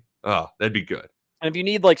 Tubby. Oh, that'd be good. And if you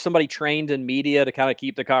need like somebody trained in media to kind of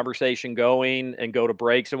keep the conversation going and go to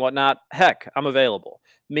breaks and whatnot, heck, I'm available.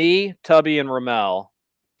 Me, Tubby, and Ramel,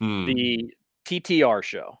 the TTR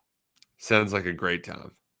show. Sounds like a great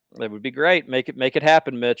time. That would be great. Make it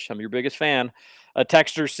happen, Mitch. I'm your biggest fan. A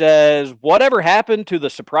texter says, whatever happened to the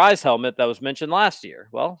surprise helmet that was mentioned last year?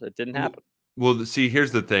 Well, it didn't happen. Well, see,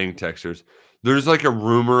 here's the thing, texters. There's like a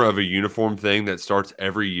rumor of a uniform thing that starts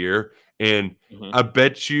every year. And I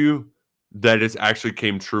bet you that it's actually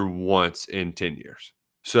came true once in 10 years.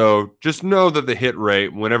 So just know that the hit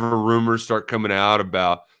rate, whenever rumors start coming out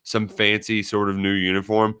about some fancy sort of new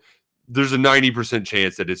uniform, there's a 90%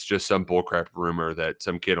 chance that it's just some bullcrap rumor that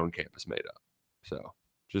some kid on campus made up. So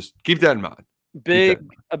just keep that in mind. A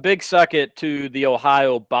big suck it to the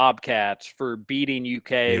Ohio Bobcats for beating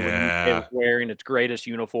UK when UK was wearing its greatest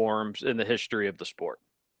uniforms in the history of the sport.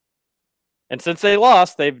 And since they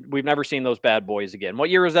lost, we've never seen those bad boys again. What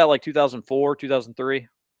year was that? Like 2004, 2003?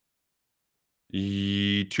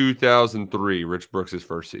 2003, Rich Brooks'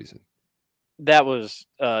 first season. That was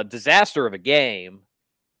a disaster of a game.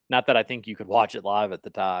 Not that I think you could watch it live at the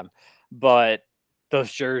time, but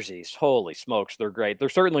those jerseys, holy smokes, they're great. They're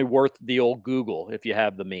certainly worth the old Google if you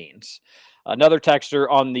have the means. Another texter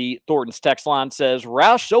on the Thornton's text line says,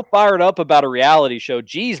 Roush so fired up about a reality show.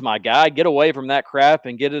 Geez, my guy, get away from that crap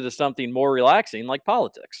and get into something more relaxing like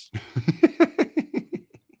politics.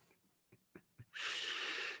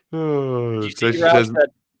 Did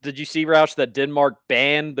you see, Roush, that Denmark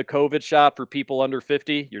banned the COVID shot for people under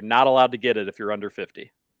 50? You're not allowed to get it if you're under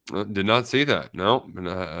 50. Did not see that. No,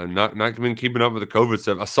 not been keeping up with the COVID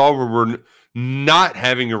stuff. I saw where we're not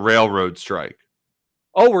having a railroad strike.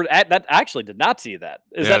 Oh, we're at that. Actually, did not see that.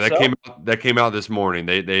 That came out this morning.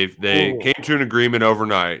 They came to an agreement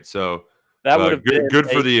overnight. So that would have been good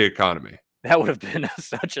for the economy. That would have been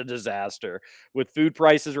such a disaster with food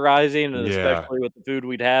prices rising, and especially with the food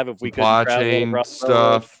we'd have if we couldn't travel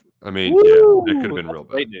stuff. I mean, it could have been real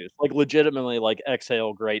bad. Great news, like legitimately, like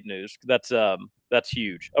exhale, great news. That's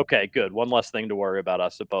huge. Okay, good. One less thing to worry about, I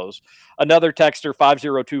suppose. Another texter,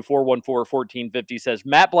 502-414-1450 says,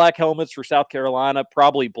 Matte Black helmets for South Carolina,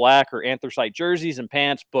 probably black or anthracite jerseys and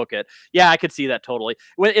pants. Book it. Yeah, I could see that totally.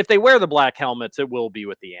 If they wear the black helmets, it will be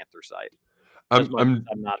with the anthracite. I'm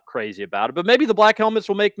not crazy about it, but maybe the black helmets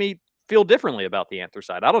will make me feel differently about the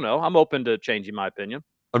anthracite. I don't know. I'm open to changing my opinion.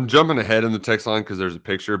 I'm jumping ahead in the text line because there's a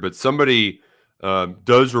picture, but somebody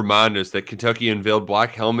does remind us that Kentucky unveiled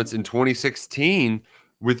black helmets in 2016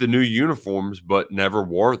 with the new uniforms, but never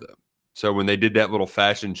wore them. So when they did that little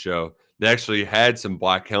fashion show, they actually had some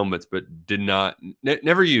black helmets, but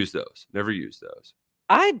never used those. Never used those.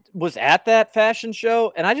 I was at that fashion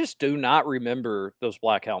show, and I just do not remember those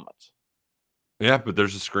black helmets. Yeah, but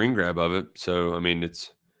there's a screen grab of it. So, I mean,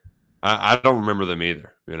 I don't remember them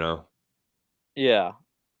either, you know? Yeah.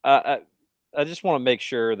 I just want to make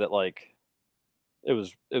sure that, like, It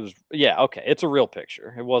was yeah, okay. It's a real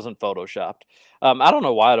picture. It wasn't photoshopped. I don't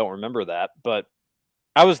know why I don't remember that, but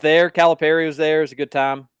I was there. Calipari was there. It was a good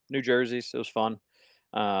time. New jerseys. It was fun.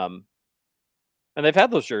 And they've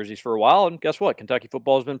had those jerseys for a while. And guess what? Kentucky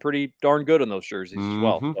football has been pretty darn good in those jerseys as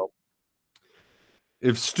well. So.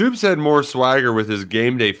 If Stoops had more swagger with his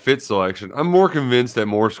game day fit selection, I'm more convinced that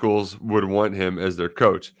more schools would want him as their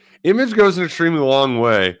coach. Image goes an extremely long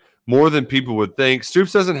way, more than people would think.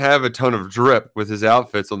 Stoops doesn't have a ton of drip with his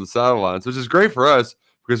outfits on the sidelines, which is great for us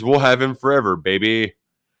because we'll have him forever, baby.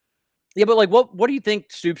 Yeah, but like, what do you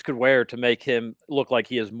think Stoops could wear to make him look like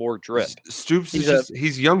he has more drip? Stoops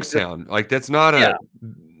he's Youngstown. Like that's not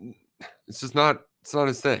it's just not. It's not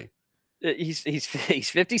his thing. He's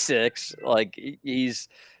 56. Like he's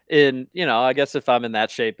in. I guess if I'm in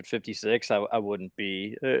that shape at 56, I wouldn't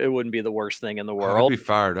be. It wouldn't be the worst thing in the world. I'd be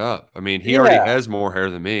fired up. I mean, he already has more hair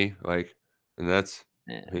than me. Like, and that's.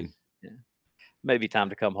 I mean, maybe time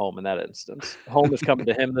to come home in that instance. Home is coming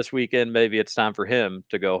to him this weekend. Maybe it's time for him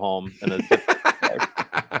to go home.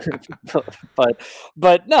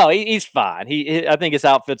 But no, he's fine. I think his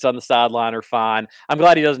outfits on the sideline are fine. I'm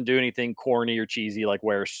glad he doesn't do anything corny or cheesy like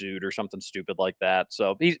wear a suit or something stupid like that.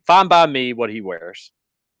 So he's fine by me what he wears.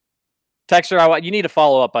 Texter, you need to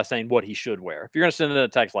follow up by saying what he should wear. If you're going to send in a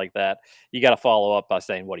text like that, you got to follow up by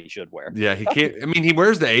saying what he should wear. Yeah, he can't. I mean, he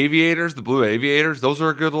wears the aviators, the blue aviators. Those are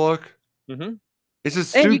a good look. Mm-hmm. It's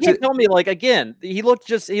just and you can't tell me again. He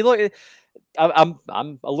looked. I'm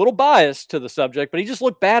a little biased to the subject, but he just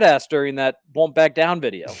looked badass during that "Won't Back Down"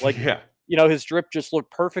 video. His drip just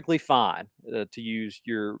looked perfectly fine. To use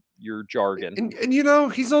your jargon, and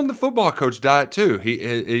he's on the football coach diet too.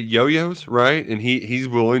 He yo-yos, right? And he's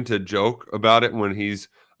willing to joke about it when he's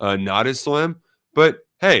not as slim. But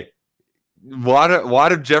hey. A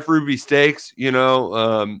lot of Jeff Ruby steaks,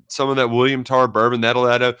 some of that William Tarr bourbon that'll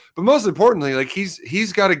add up. But most importantly, like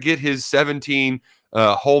he's got to get his 17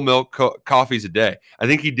 whole milk coffees a day. I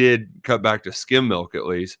think he did cut back to skim milk at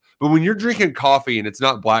least. But when you're drinking coffee and it's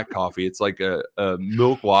not black coffee, it's like a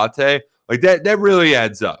milk latte, like that really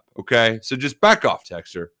adds up. Okay, so just back off,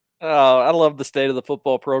 Texter. Oh, I love the state of the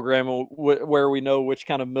football program where we know which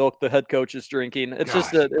kind of milk the head coach is drinking. It's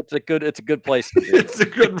just it's a good place to be. It's a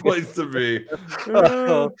good place to be.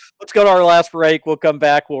 Let's go to our last break. We'll come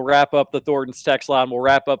back. We'll wrap up the Thornton's text line. We'll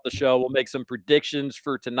wrap up the show. We'll make some predictions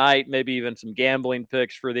for tonight, maybe even some gambling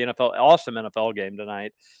picks for the NFL. Awesome NFL game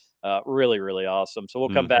tonight. Really, really awesome. So we'll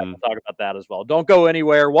come back and talk about that as well. Don't go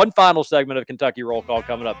anywhere. One final segment of Kentucky Roll Call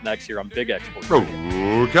coming up next here on Big X Sports. Don't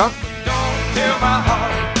tell my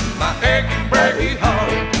heart. My aching, breaking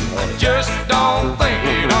heart, I just don't think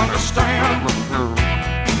you'd understand.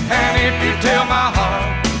 And if you tell my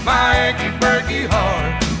heart, my aching, breaking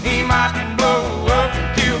heart, he might blow up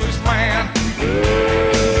and kill this man.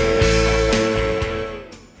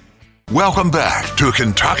 Welcome back to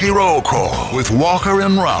Kentucky Roll Call with Walker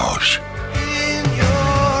and Roush. In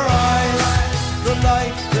your eyes, the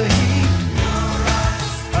light, the heat,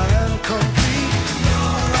 and complete.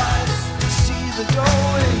 See the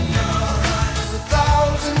going.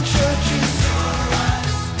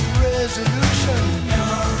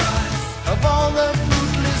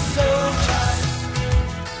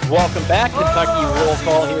 Welcome back, Kentucky Roll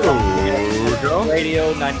Call here on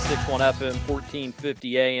Radio 96.1 FM,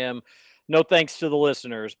 1450 AM. No thanks to the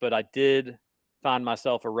listeners, but I did find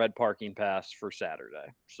myself a red parking pass for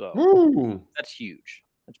Saturday. So that's huge.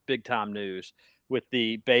 That's big time news with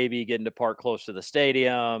the baby getting to park close to the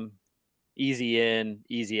stadium. Easy in,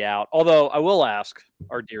 easy out. Although I will ask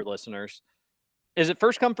our dear listeners, is it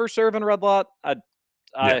first come, first serve in a red lot?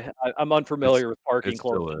 I'm unfamiliar with parking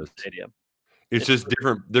close to the stadium. It's just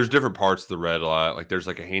different. There's different parts of the red lot. Like there's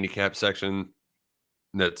like a handicap section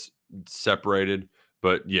that's separated.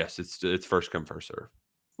 But yes, it's first come, first serve.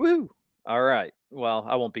 Woo! All right. Well,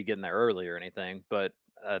 I won't be getting there early or anything, but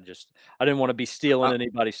I didn't want to be stealing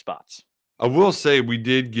anybody's spots. I will say we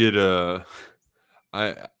did get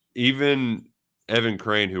even Evan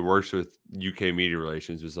Crane, who works with UK Media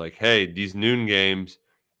Relations, was like, hey, these noon games,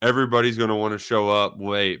 everybody's going to want to show up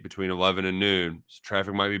late between 11 and noon. So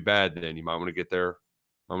traffic might be bad then. You might want to get there.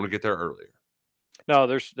 I'm going to get there earlier. No,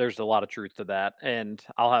 there's a lot of truth to that, and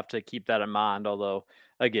I'll have to keep that in mind. Although,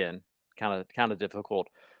 again, kind of difficult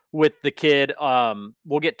with the kid.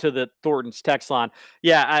 We'll get to the Thornton's text line.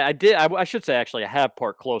 Yeah, I did. I should say actually, I have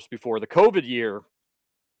parked close before the COVID year.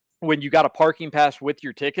 When you got a parking pass with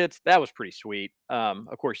your tickets, that was pretty sweet.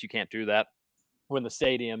 Of course, you can't do that when the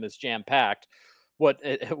stadium is jam packed. What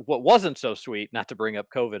wasn't so sweet, not to bring up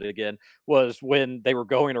COVID again, was when they were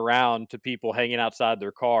going around to people hanging outside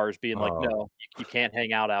their cars being like, no, you can't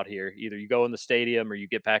hang out here. Either you go in the stadium or you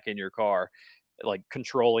get back in your car. like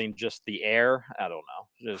controlling just the air. I don't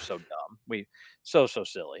know. It's so dumb. So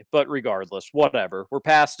silly. But regardless, whatever. We're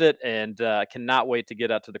past it, and cannot wait to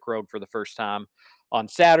get out to the Krog for the first time on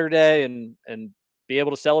Saturday and be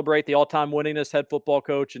able to celebrate the all-time winningest head football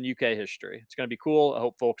coach in UK history. It's going to be cool. I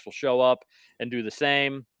hope folks will show up and do the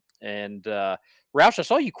same. And Roush, I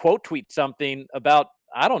saw you quote tweet something about,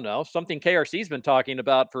 I don't know, something KRC's been talking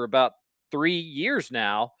about for about 3 years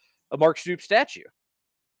now, a Mark Stoops statue.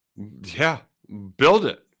 Yeah, build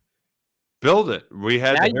it. We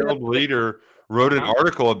had the Herald Leader wrote an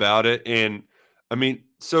article about it, and I mean,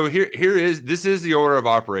 so this is the order of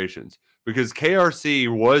operations, because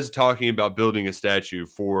KRC was talking about building a statue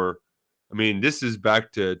for, I mean, this is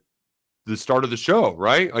back to the start of the show,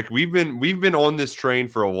 right? Like we've been on this train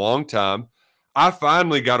for a long time. I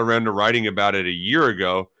finally got around to writing about it a year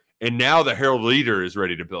ago, and now the Herald Leader is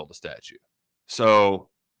ready to build a statue. So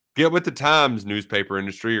get with the times, newspaper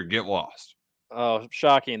industry, or get lost. Oh,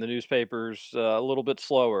 shocking. The newspaper's a little bit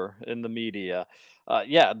slower in the media.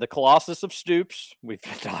 Yeah, the Colossus of Stoops. We've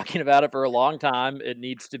been talking about it for a long time. It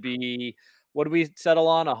needs to be, what did we settle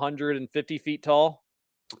on, 150 feet tall?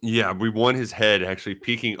 Yeah, we want his head actually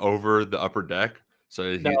peeking over the upper deck. So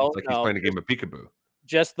he's playing a game of peekaboo.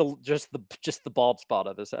 Just the bald spot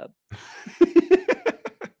of his head.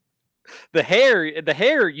 The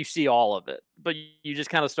hair, you see all of it, but you just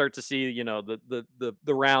kind of start to see, the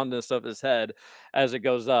roundness of his head as it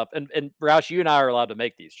goes up. And Roush, you and I are allowed to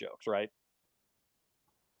make these jokes, right?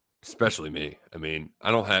 Especially me. I mean,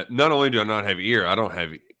 not only do I not have hair, I don't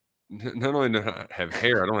have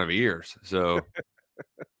ears. So.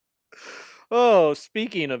 Oh,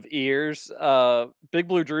 speaking of ears, Big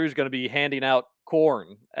Blue Drew is going to be handing out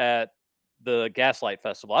corn at the Gaslight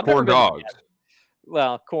Festival. Corn dogs.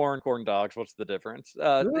 Well, corn dogs. What's the difference?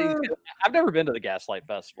 I've never been to the Gaslight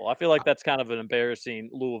Festival. I feel like that's kind of an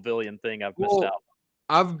embarrassing Louisvillian thing I've missed out.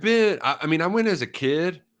 I went as a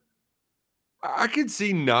kid. I could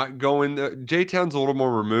see not going. J-Town's a little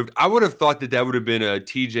more removed. I would have thought that would have been a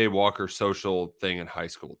TJ Walker social thing in high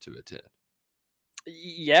school to attend.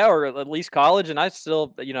 Yeah, or at least college. And I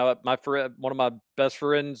still, one of my best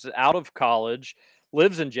friends out of college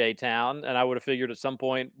lives in J-Town, and I would have figured at some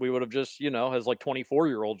point we would have just, as like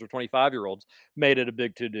 24-year-olds or 25-year-olds made it a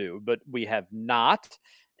big to-do, but we have not,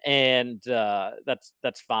 and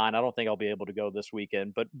that's fine. I don't think I'll be able to go this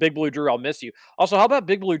weekend, but Big Blue Drew, I'll miss you. Also, how about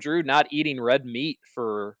Big Blue Drew not eating red meat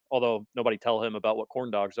although nobody tell him about what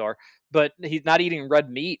corn dogs are, but he's not eating red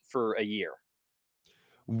meat for a year.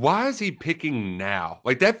 Why is he picking now?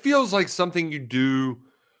 Like, that feels like something you do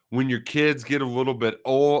when your kids get a little bit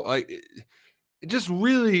old. Like, it just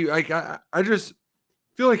really, like, I just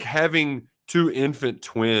feel like having 2 infant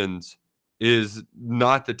twins is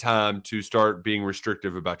not the time to start being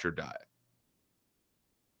restrictive about your diet.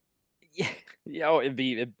 Yeah,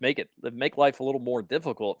 it'd make life a little more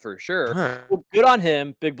difficult for sure. Well, good on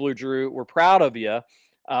him, Big Blue Drew. We're proud of you.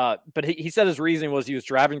 But he said his reasoning was he was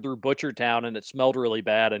driving through Butchertown and it smelled really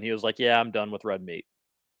bad, and he was like, "Yeah, I'm done with red meat."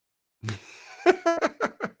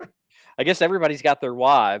 I guess everybody's got their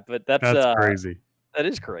why, but that's crazy. That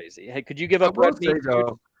is crazy. Hey, could you give up red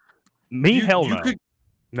meat? Hell no.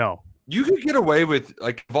 No. You could get away with,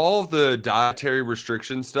 like, of all the dietary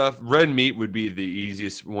restriction stuff, red meat would be the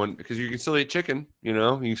easiest one because you can still eat chicken, you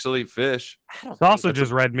can still eat fish. Sausage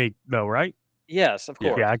is red meat, though, right? Yes, of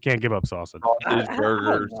course. Yeah, I can't give up sausage. Sausage,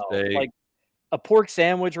 burger, steak. Like a pork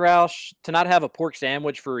sandwich, Roush, to not have a pork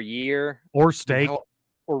sandwich for a year. Or steak.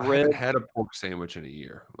 Or ribs. I haven't had a pork sandwich in a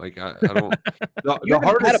year. Like, I don't. The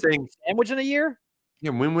hardest thing. Sandwich in a year?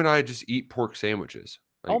 Yeah, when would I just eat pork sandwiches?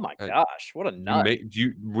 Like, oh my gosh, what a nut!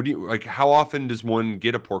 How often does one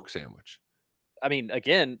get a pork sandwich? I mean,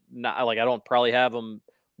 again, not like I don't probably have them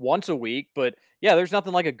once a week, but yeah, there's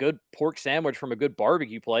nothing like a good pork sandwich from a good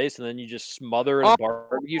barbecue place, and then you just smother it in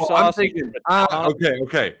barbecue sauce.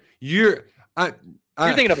 Okay. You're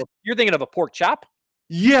thinking of a pork chop.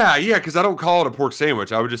 Yeah, because I don't call it a pork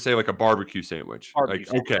sandwich. I would just say like a barbecue sandwich.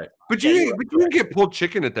 Okay, but you can get pulled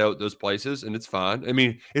chicken at those places, and it's fine. I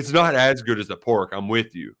mean, it's not as good as the pork. I'm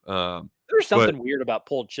with you. There's something weird about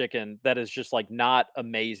pulled chicken that is just like not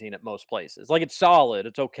amazing at most places. Like, it's solid,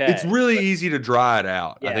 it's okay. It's really easy to dry it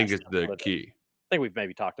out. I think it's the key. I think we've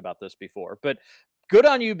maybe talked about this before, but good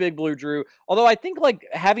on you, Big Blue Drew. Although I think like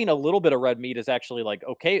having a little bit of red meat is actually like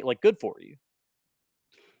okay, like good for you.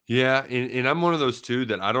 Yeah, and I'm one of those too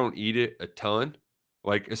that I don't eat it a ton,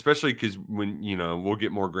 like especially because when we'll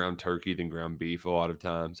get more ground turkey than ground beef a lot of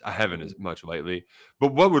times. I haven't as much lately,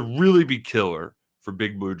 but what would really be killer for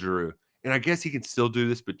Big Blue Drew, and I guess he can still do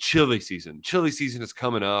this, but chili season is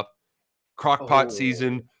coming up, crock pot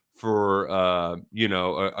season, for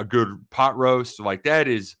a good pot roast. Like that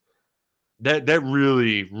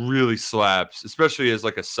really, really slaps, especially as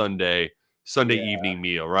like a Sunday evening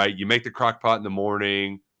meal, right? You make the crock pot in the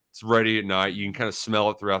morning, it's ready at night. You can kind of smell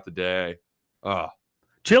it throughout the day.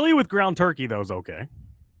 Chili with ground turkey, though, is okay.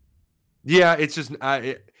 Yeah, it's just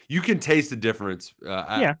you can taste the difference.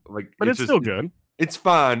 But it's still good. It's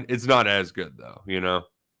fine. It's not as good though,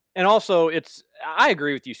 And also, I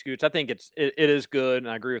agree with you, Scoots. I think it is good,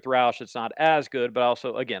 and I agree with Roush. It's not as good, but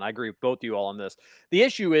also, again, I agree with both of you all on this. The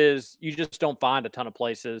issue is you just don't find a ton of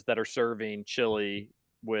places that are serving chili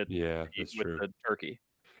with the turkey.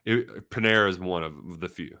 Panera is one of the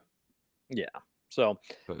few. Yeah. So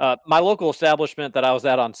my local establishment that I was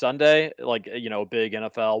at on Sunday, like, big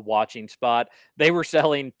NFL watching spot, they were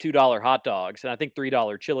selling $2 hot dogs and I think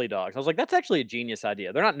 $3 chili dogs. I was like, that's actually a genius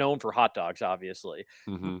idea. They're not known for hot dogs, obviously.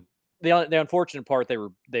 Mm-hmm. The unfortunate part,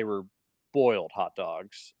 they were boiled hot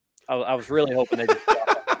dogs. I was really hoping they just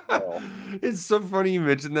It's so funny you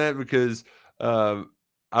mentioned that because I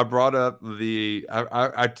brought up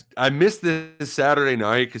I missed this Saturday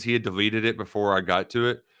night because he had deleted it before I got to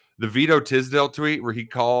it. The Vito Tisdale tweet where he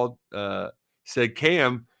called, said,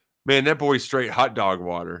 Cam, man, that boy's straight hot dog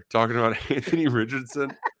water, talking about Anthony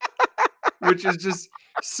Richardson, which is just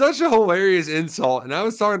such a hilarious insult. And I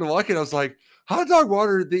was talking to Lucky, and I was like, hot dog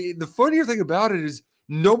water, the funnier thing about it is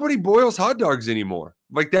nobody boils hot dogs anymore.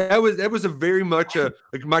 Like that was a very much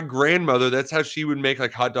like my grandmother, that's how she would make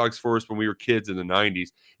like hot dogs for us when we were kids in the 90s.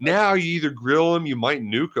 Now you either grill them, you might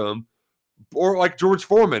nuke them, or like George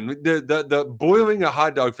Foreman, the boiling a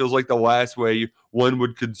hot dog feels like the last way one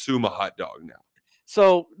would consume a hot dog now.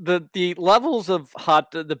 So the levels of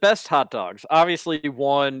the best hot dogs, obviously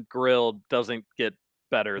one grilled doesn't get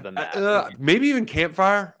better than that. Maybe even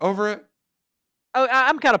campfire over it. Oh,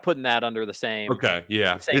 I'm kind of putting that under the same. Okay,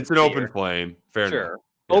 yeah, it's an open flame. Fair enough.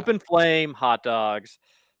 Yeah. Open flame hot dogs.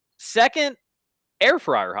 Second, air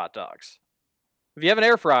fryer hot dogs. If you have an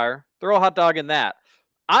air fryer, throw a hot dog in that.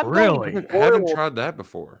 I haven't tried that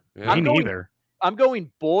before. Yeah. Me neither. I'm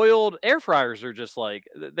going boiled. Air fryers are just like,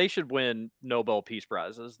 they should win Nobel Peace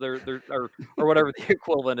Prizes. They're or whatever the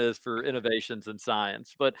equivalent is for innovations in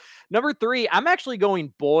science. But number 3, I'm actually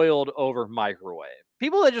going boiled over microwave.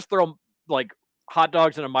 People that just throw like hot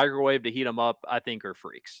dogs in a microwave to heat them up, I think, are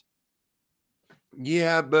freaks.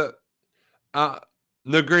 Yeah, but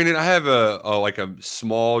no, granted, I have a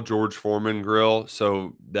small George Foreman grill,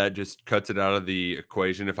 so that just cuts it out of the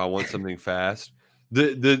equation if I want something fast.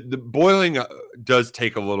 The boiling does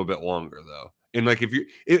take a little bit longer though, and like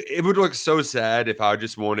it would look so sad if I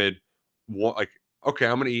just wanted okay,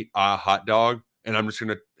 I'm gonna eat a hot dog and I'm just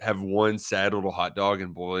gonna have one sad little hot dog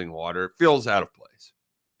in boiling water. It feels out of place.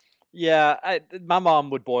 Yeah, my mom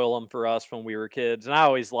would boil them for us when we were kids, and I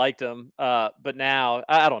always liked them. But now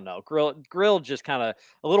I don't know. Grilled just kind of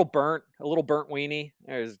a little burnt weenie.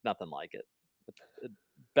 There's nothing like it.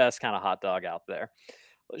 Best kind of hot dog out there.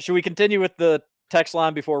 Should we continue with the text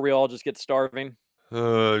line before we all just get starving?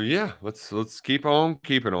 Yeah, let's keep on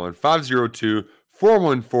keeping on.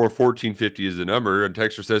 502-414-1450 is the number. And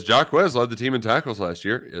texter says Jacquez led the team in tackles last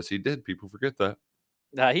year. Yes, he did. People forget that.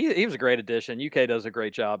 He was a great addition. UK does a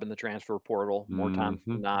great job in the transfer portal more times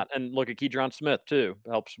than not. And look at Keydron Smith too.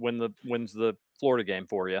 Helps wins the Florida game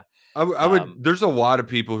for you. I would. There's a lot of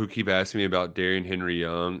people who keep asking me about Darian Henry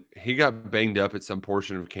Young. He got banged up at some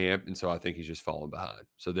portion of camp, and so I think he's just falling behind.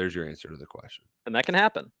 So there's your answer to the question. And that can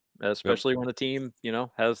happen, especially when a team,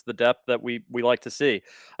 has the depth that we like to see.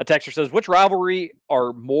 A texter says, which rivalry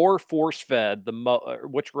are more force-fed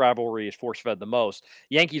which rivalry is force-fed the most?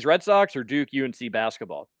 Yankees Red Sox or Duke UNC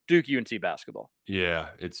basketball? Duke UNC basketball. Yeah,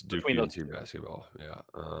 it's Duke UNC basketball. Yeah.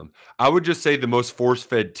 I would just say the most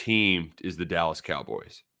force-fed team is the Dallas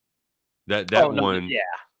Cowboys. That one. Yeah.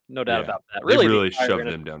 No doubt about that. Really, they really shoved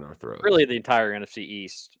them down our throats. Really, the entire NFC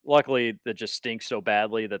East. Luckily, that just stinks so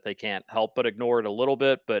badly that they can't help but ignore it a little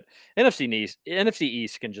bit. But NFC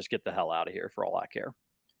East can just get the hell out of here for all I care.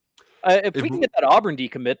 If we can get that Auburn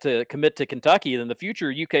decommit to commit to Kentucky, then the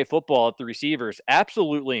future UK football at the receivers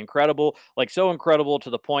absolutely incredible. Like so incredible to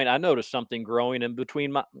the point I noticed something growing in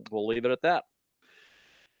between my. We'll leave it at that.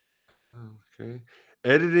 Okay,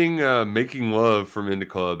 editing "Making Love" from Indie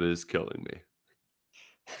Club is killing me.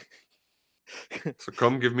 So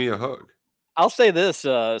come give me a hug. I'll say this,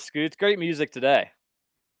 Scoots, great music today.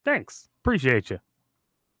 Thanks. Appreciate you.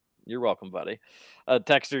 You're welcome, buddy.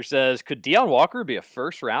 Texter says, could Deion Walker be a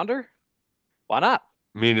first rounder? Why not?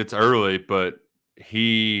 I mean, it's early, but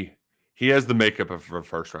he has the makeup of a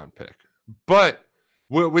first round pick. But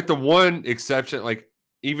with the one exception, like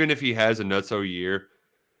even if he has a nutso year,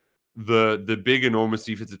 the big enormous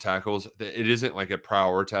defensive tackles, it isn't like a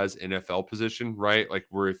prioritized NFL position, right? Like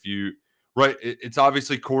where if you it's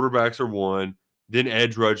obviously quarterbacks are one, then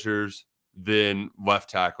edge rushers, then left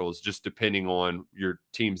tackles, just depending on your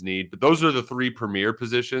team's need. But those are the three premier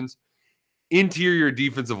positions. Interior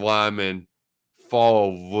defensive linemen fall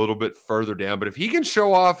a little bit further down, but if he can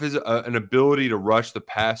show off his an ability to rush the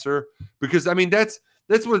passer, because I mean that's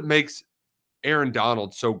what makes Aaron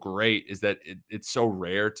Donald so great, is that it's so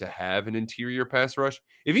rare to have an interior pass rush.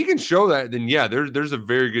 If he can show that, then yeah, there's a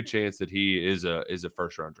very good chance that he is a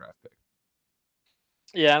first round draft pick.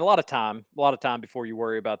 Yeah, and a lot of time before you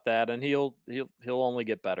worry about that, and he'll only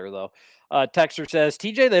get better though. Texter says,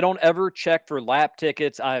 TJ, they don't ever check for lap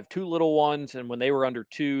tickets. I have 2 little ones, and when they were under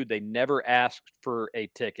 2, they never asked for a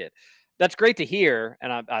ticket. That's great to hear,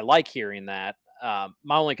 and I like hearing that.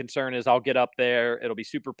 My only concern is I'll get up there, it'll be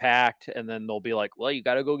super packed, and then they'll be like, well, you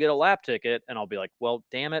got to go get a lap ticket. And I'll be like, well,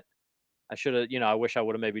 damn it. I should have, I wish I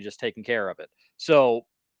would have maybe just taken care of it. So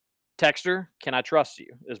Texter, can I trust you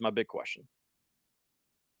is my big question.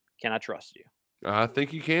 Can I trust you? I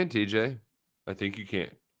think you can, TJ. I think you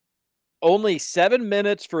can. Only 7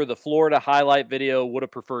 minutes for the Florida highlight video. Would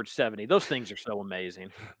have preferred 70. Those things are so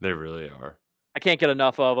amazing. They really are. I can't get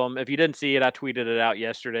enough of them. If you didn't see it, I tweeted it out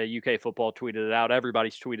yesterday. UK football tweeted it out.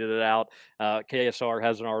 Everybody's tweeted it out. KSR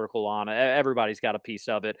has an article on it. Everybody's got a piece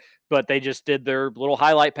of it. But they just did their little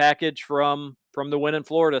highlight package from the win in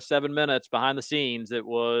Florida, 7 minutes behind the scenes. It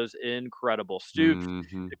was incredible. Stoops,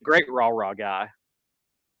 great rah-rah guy.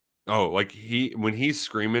 Oh, like when he's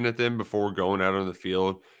screaming at them before going out on the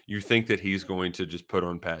field, you think that he's going to just put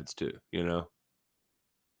on pads too,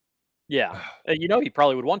 Yeah. He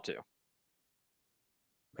probably would want to.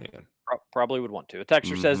 Man. Probably would want to. A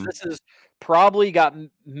texter says this is probably got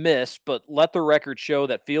missed, but let the record show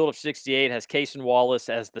that Field of 68 has Cason Wallace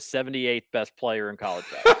as the 78th best player in college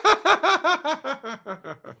basketball.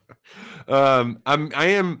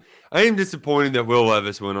 I am disappointed that Will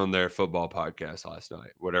Levis went on their football podcast last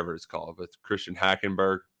night, whatever it's called, with Christian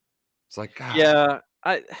Hackenberg. It's like, God, yeah,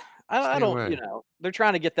 I don't, they're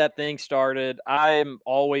trying to get that thing started. I'm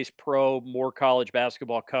always pro more college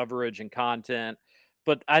basketball coverage and content.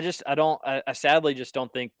 But I sadly just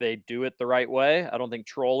don't think they do it the right way. I don't think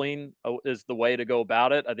trolling is the way to go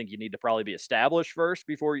about it. I think you need to probably be established first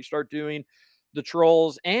before you start doing the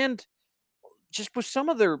trolls. And just with some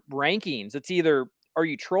of their rankings, it's either, are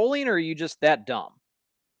you trolling or are you just that dumb?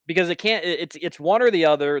 Because it's one or the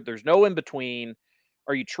other. There's no in between.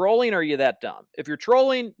 Are you trolling or are you that dumb? If you're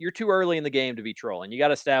trolling, you're too early in the game to be trolling. You got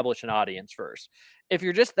to establish an audience first. If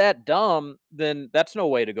you're just that dumb, then that's no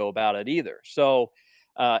way to go about it either. So,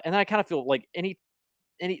 and I kind of feel like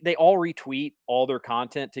they all retweet all their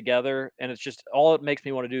content together, and it's just all it makes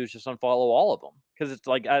me want to do is just unfollow all of them, because it's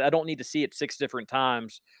like I don't need to see it 6 different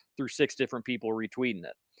times through 6 different people retweeting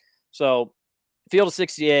it. So, Field of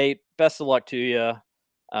 68, best of luck to you.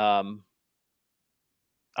 I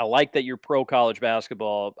like that you're pro college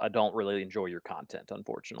basketball. I don't really enjoy your content,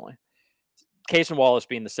 unfortunately. Cason Wallace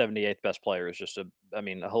being the 78th best player is just a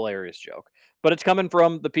hilarious joke. But it's coming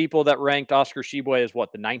from the people that ranked Oscar Tshiebwe as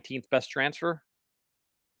the 19th best transfer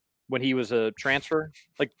when he was a transfer.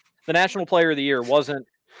 Like, the National Player of the Year wasn't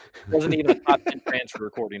even a top 10 transfer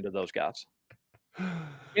according to those guys.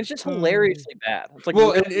 It's just hilariously bad. It's like,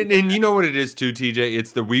 well, and you know what it is too, TJ?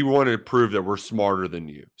 It's that we want to prove that we're smarter than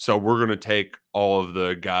you. So we're going to take all of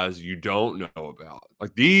the guys you don't know about.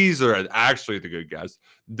 Like, these are actually the good guys.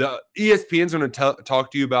 The ESPN's going to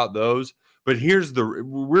talk to you about those, but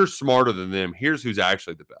we're smarter than them. Here's who's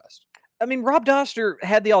actually the best. I mean, Rob Doster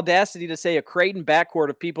had the audacity to say a Creighton backcourt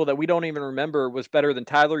of people that we don't even remember was better than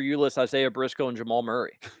Tyler Ulis, Isaiah Briscoe, and Jamal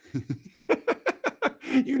Murray.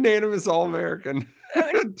 Unanimous All-American.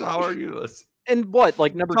 Tyler Ulis. And what,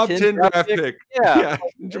 like number top 10 draft pick? Yeah.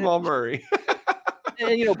 Jamal Murray.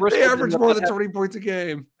 And Briscoe, they average more than 20 points a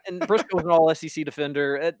game. And Briscoe was an all-SEC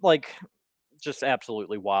defender. Just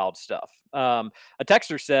absolutely wild stuff. A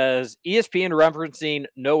texter says, ESPN referencing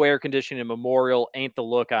no air conditioning Memorial ain't the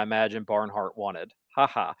look I imagine Barnhart wanted.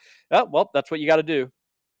 Haha. Well, that's what you got to do.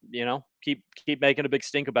 Keep making a big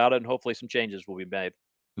stink about it, and hopefully some changes will be made.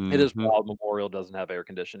 Mm-hmm. It is wild Memorial doesn't have air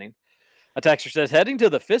conditioning. A texter says, heading to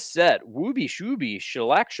the 5th set, wooby shooby,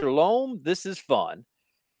 shellac shalom, this is fun.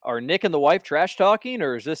 Are Nick and the wife trash talking,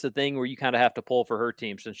 or is this a thing where you kind of have to pull for her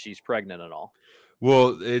team since she's pregnant and all?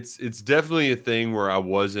 Well, it's definitely a thing where I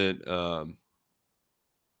wasn't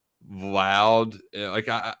loud. Like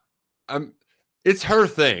I'm it's her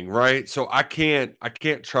thing, right? So I can't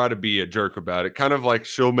try to be a jerk about it. Kind of like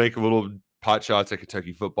she'll make little pot shots at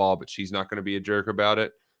Kentucky football, but she's not going to be a jerk about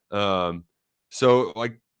it. So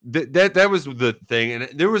like that was the thing. And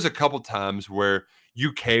there was a couple times where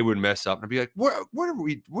UK would mess up and I'd be like, what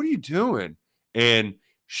are you doing? And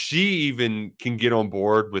she even can get on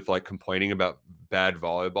board with like complaining about bad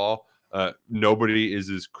volleyball. Nobody is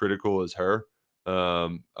as critical as her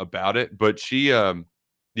about it, but she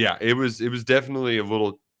it was definitely a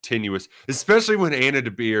little tenuous, especially when Anna De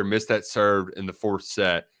Beer missed that serve in the fourth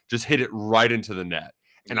set, just hit it right into the net.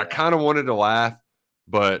 And I kind of wanted to laugh,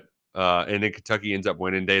 but and then Kentucky ends up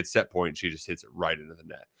winning. They had set point, and she just hits it right into the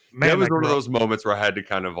net. Man, that was one of those moments where I had to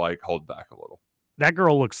kind of like hold back a little. That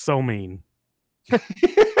girl looks so mean.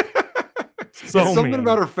 Something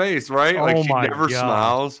about her face, right? Like she never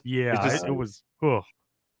smiles. Yeah, it was. Ugh.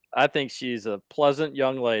 I think she's a pleasant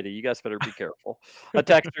young lady. You guys better be careful. A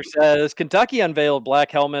texter says, Kentucky unveiled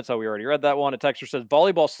black helmets. Oh, we already read that one. A texter says,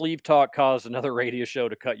 volleyball sleeve talk caused another radio show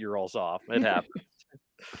to cut your alls off. It happens.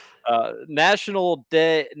 National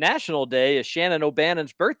Day is Shannon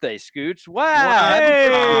O'Bannon's birthday, Scoots. Wow.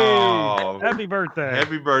 Hey! Happy birthday.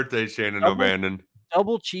 Happy birthday, Shannon O'Bannon.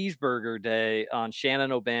 Double cheeseburger day on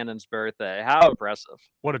Shannon O'Bannon's birthday. How impressive.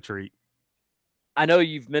 What a treat. I know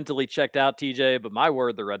you've mentally checked out, TJ, but my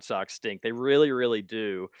word, the Red Sox stink. They really, really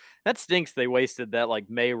do. That stinks. They wasted that like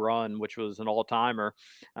May run, which was an all-timer.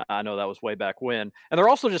 I know that was way back when. And they're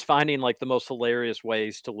also just finding like the most hilarious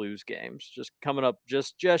ways to lose games, just coming up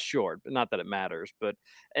just short. But not that it matters.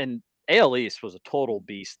 And AL East was a total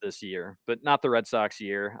beast this year, but not the Red Sox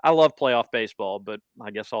year. I love playoff baseball, but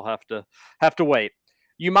I guess I'll have to wait.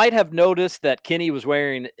 You might have noticed that Kenny was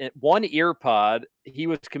wearing one ear pod. He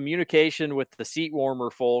was communication with the seat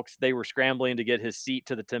warmer folks. They were scrambling to get his seat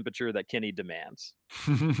to the temperature that Kenny demands.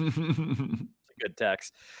 It's a good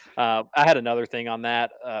text. I had another thing on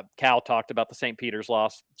that. Cal talked about the St. Peter's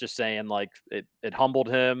loss, just saying like it humbled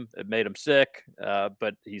him. It made him sick,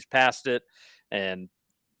 but he's past it. And,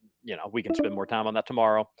 you know, we can spend more time on that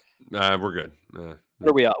tomorrow. We're good.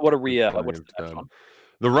 What's the next one?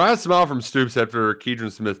 The wry smile from Stoops after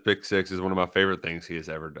Keidron Smith pick six is one of my favorite things he has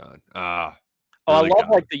ever done. I love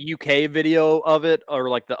like the UK video of it, or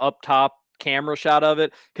like the up top camera shot of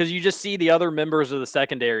it, because you just see the other members of the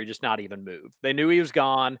secondary just not even move. They knew he was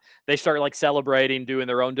gone. They start like celebrating, doing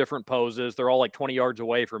their own different poses. They're all like 20 yards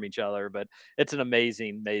away from each other, but it's an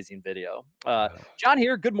amazing video. John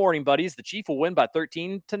here. Good morning, buddies. The Chief will win by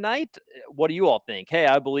 13 tonight. What do you all think? Hey,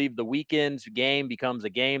 I believe the weekend's game becomes a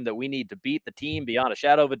game that we need to beat the team beyond a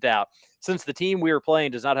shadow of a doubt. Since the team we are playing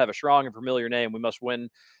does not have a strong and familiar name, we must win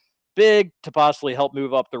big to possibly help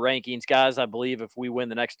move up the rankings. Guys, I believe if we win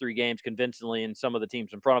the next 3 games convincingly and some of the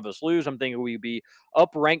teams in front of us lose, I'm thinking we'd be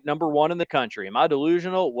up ranked number 1 in the country. Am I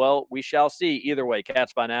delusional? Well, we shall see. Either way,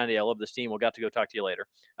 Cats by 90. I love this team. We'll got to go talk to you later.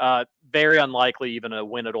 Very unlikely even a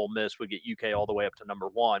win at Ole Miss would get UK all the way up to number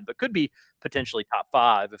 1, but could be potentially top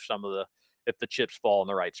 5 if the chips fall in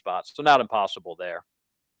the right spots. So not impossible there.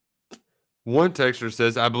 One texter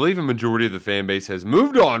says, I believe a majority of the fan base has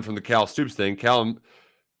moved on from the Cal Stoops thing. Cal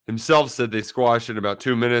himself said they squashed it in about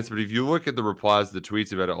 2 minutes, but if you look at the replies to the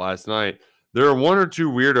tweets about it last night, there are 1 or 2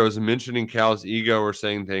 weirdos mentioning Cal's ego or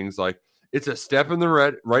saying things like, it's a step in the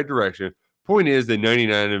right direction. Point is that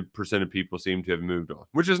 99% of people seem to have moved on,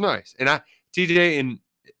 which is nice. And TJ and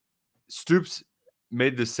Stoops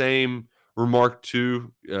made the same remark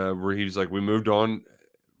too, where he was like, we moved on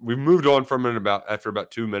from it after about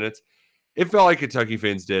 2 minutes. It felt like Kentucky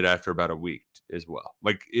fans did after about a week as well.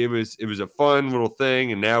 Like it was a fun little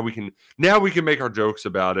thing, and now we can make our jokes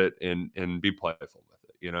about it and be playful with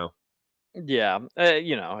it, you know? Yeah.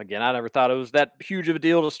 Again, I never thought it was that huge of a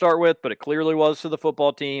deal to start with, but it clearly was to the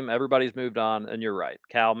football team. Everybody's moved on, and you're right.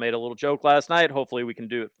 Cal made a little joke last night. Hopefully we can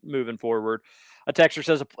do it moving forward. A texter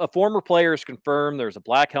says a former player has confirmed there's a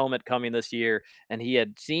black helmet coming this year, and he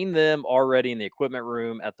had seen them already in the equipment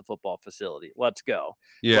room at the football facility. Let's go.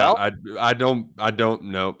 Yeah, well, I don't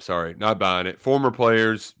know. Sorry, not buying it. Former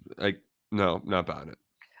players, no, not buying it.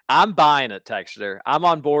 I'm buying it, texter. I'm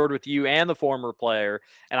on board with you and the former player,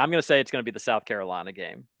 and I'm going to say it's going to be the South Carolina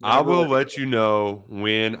game. I will let you know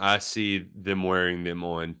when I see them wearing them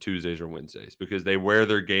on Tuesdays or Wednesdays, because they wear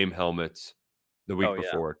their game helmets the week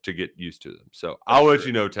before to get used to them. So I'll let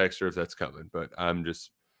you know, texter, if that's coming. But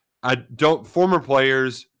former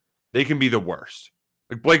players, they can be the worst.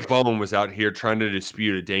 Like Blake Bowman was out here trying to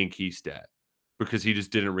dispute a Dane Key stat because he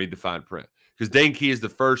just didn't read the fine print. Because Dane Key is the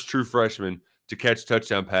first true freshman to catch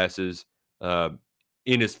touchdown passes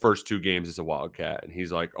in his first 2 games as a Wildcat. And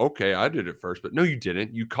he's like, okay, I did it first. But no, you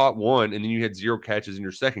didn't. You caught 1, and then you had 0 catches in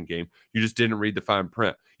your second game. You just didn't read the fine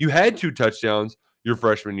print. You had 2 touchdowns your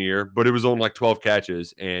freshman year, but it was on like 12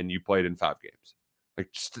 catches, and you played in 5 games. Like,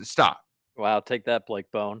 stop. Wow, take that, Blake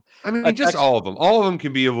Bone. I mean, just all of them. All of them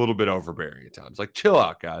can be a little bit overbearing at times. Like, chill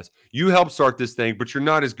out, guys. You helped start this thing, but you're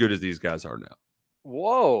not as good as these guys are now.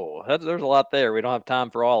 Whoa, there's a lot there. We don't have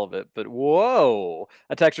time for all of it, but whoa.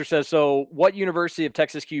 A texter says, so what University of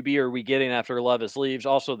Texas QB are we getting after Levis leaves?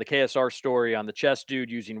 Also, the KSR story on the chess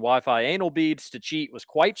dude using Wi-Fi anal beads to cheat was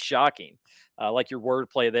quite shocking. Like your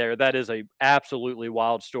wordplay there. That is a absolutely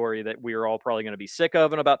wild story that we are all probably going to be sick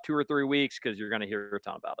of in about 2 or 3 weeks because you're going to hear a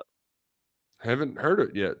ton about it. Haven't heard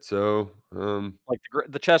it yet. So, like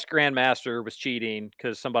the chess grandmaster was cheating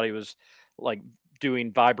because somebody was like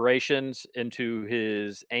doing vibrations into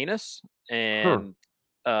his anus and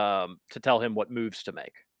to tell him what moves to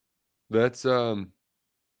make. That's that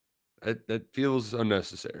feels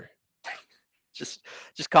unnecessary.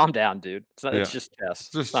 Just calm down, dude. It's just chess.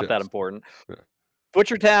 It's not that important. Yeah.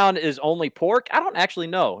 Butchertown is only pork. I don't actually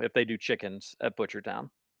know if they do chickens at Butchertown,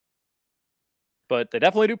 but they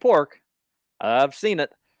definitely do pork. I've seen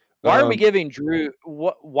it. Why are we giving Drew?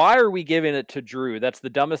 Why are we giving it to Drew? That's the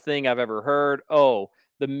dumbest thing I've ever heard. Oh,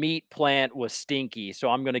 the meat plant was stinky, so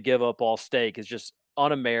I'm going to give up all steak. It's just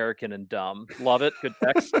un-American and dumb. Love it. Good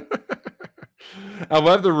text. I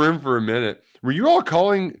left the room for a minute. Were you all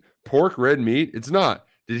calling pork red meat? It's not.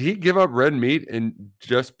 Did he give up red meat and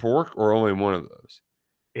just pork, or only one of those?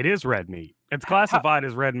 It is red meat. It's classified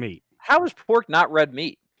as red meat. How is pork not red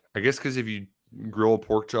meat? I guess because if you grill a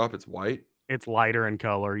pork chop, it's white. It's lighter in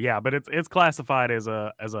color, yeah, but it's classified as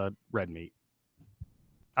a red meat.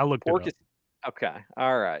 I looked pork it up. Okay,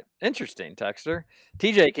 all right, interesting. Texter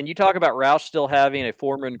TJ, can you talk about Roush still having a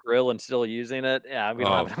Foreman grill and still using it? Yeah, we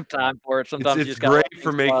don't have enough time for it. Sometimes it's great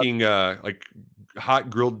for making like hot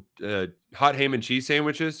grilled hot ham and cheese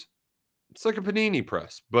sandwiches. It's like a panini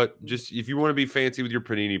press, but just if you want to be fancy with your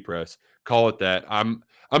panini press, call it that. I'm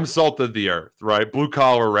salt of the earth, right? Blue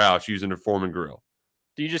collar Roush using a Foreman grill.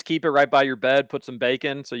 Do you just keep it right by your bed, put some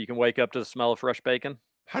bacon so you can wake up to the smell of fresh bacon?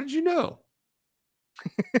 How did you know?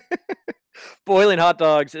 Boiling hot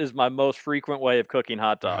dogs is my most frequent way of cooking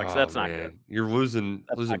hot dogs. That's not good. You're losing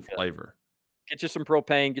flavor. Get you some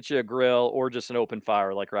propane, get you a grill, or just an open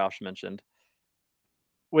fire like Roush mentioned.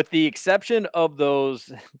 With the exception of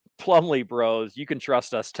those Plumlee bros, you can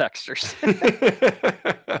trust us texters.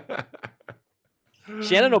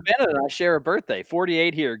 Shannon O'Bannon and I share a birthday.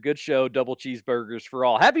 48 here. Good show. Double cheeseburgers for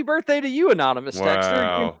all. Happy birthday to you, anonymous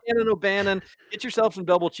texter. Shannon O'Bannon. Get yourself some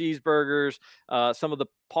double cheeseburgers. Some of the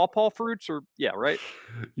pawpaw fruits, or right.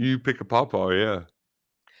 You pick a pawpaw, yeah.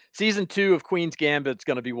 Season 2 of Queen's Gambit's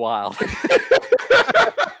going to be wild.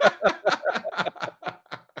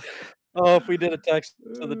 Oh, if we did a text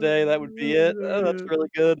of the day, that would be it. Oh, that's really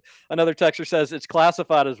good. Another texter says it's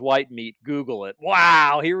classified as white meat. Google it.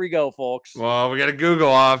 Wow, here we go, folks. Well, we got to Google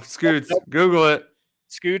off. Scoots, Google it.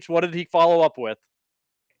 Scoots, what did he follow up with?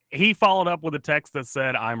 He followed up with a text that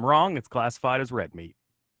said, I'm wrong. It's classified as red meat.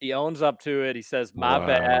 He owns up to it. He says, my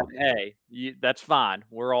bad. Hey, that's fine.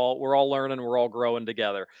 We're all learning. We're all growing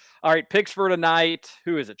together. All right, picks for tonight.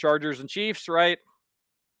 Who is it? Chargers and Chiefs, right?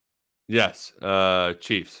 Yes,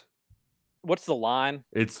 Chiefs. What's the line?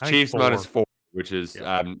 It's Chiefs -4, which is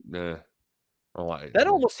I don't like. That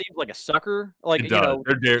almost seems like a sucker. Like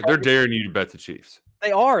they're daring you to bet the Chiefs.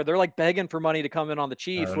 They are. They're like begging for money to come in on the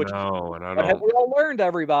Chiefs. And I don't. We all learned,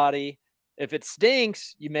 everybody. If it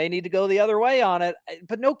stinks, you may need to go the other way on it.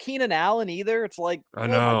 But no Keenan Allen either. It's like I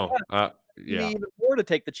know. Yeah. Even more to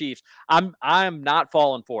take the Chiefs. I'm not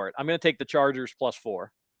falling for it. I'm going to take the Chargers +4.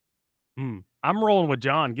 I'm rolling with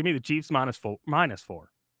John. Give me the Chiefs -4.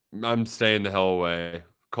 I'm staying the hell away.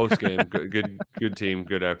 Close game. good team.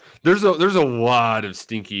 Good. There's a lot of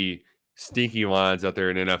stinky lines out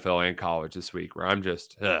there in NFL and college this week where I'm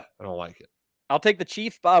just I don't like it. I'll take the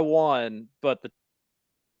Chiefs by 1, but the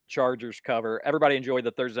Chargers cover. Everybody enjoy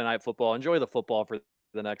the Thursday night football. Enjoy the football for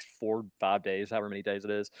the next 4-5 days, however many days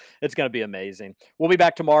it is. It's going to be amazing. We'll be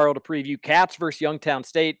back tomorrow to preview Cats versus Youngstown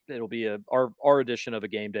State. It'll be our edition of a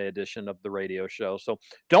game day edition of the radio show. So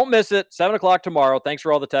don't miss it. 7:00 tomorrow. Thanks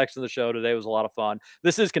for all the texts in the show today. It was a lot of fun.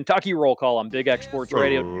 This is Kentucky Roll Call on Big X Sports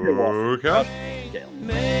Radio. I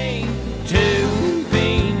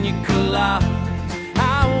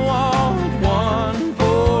want one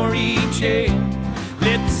for each head.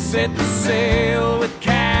 Let's set the sail with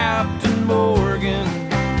Captain Morgan.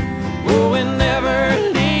 Oh, and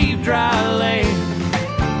never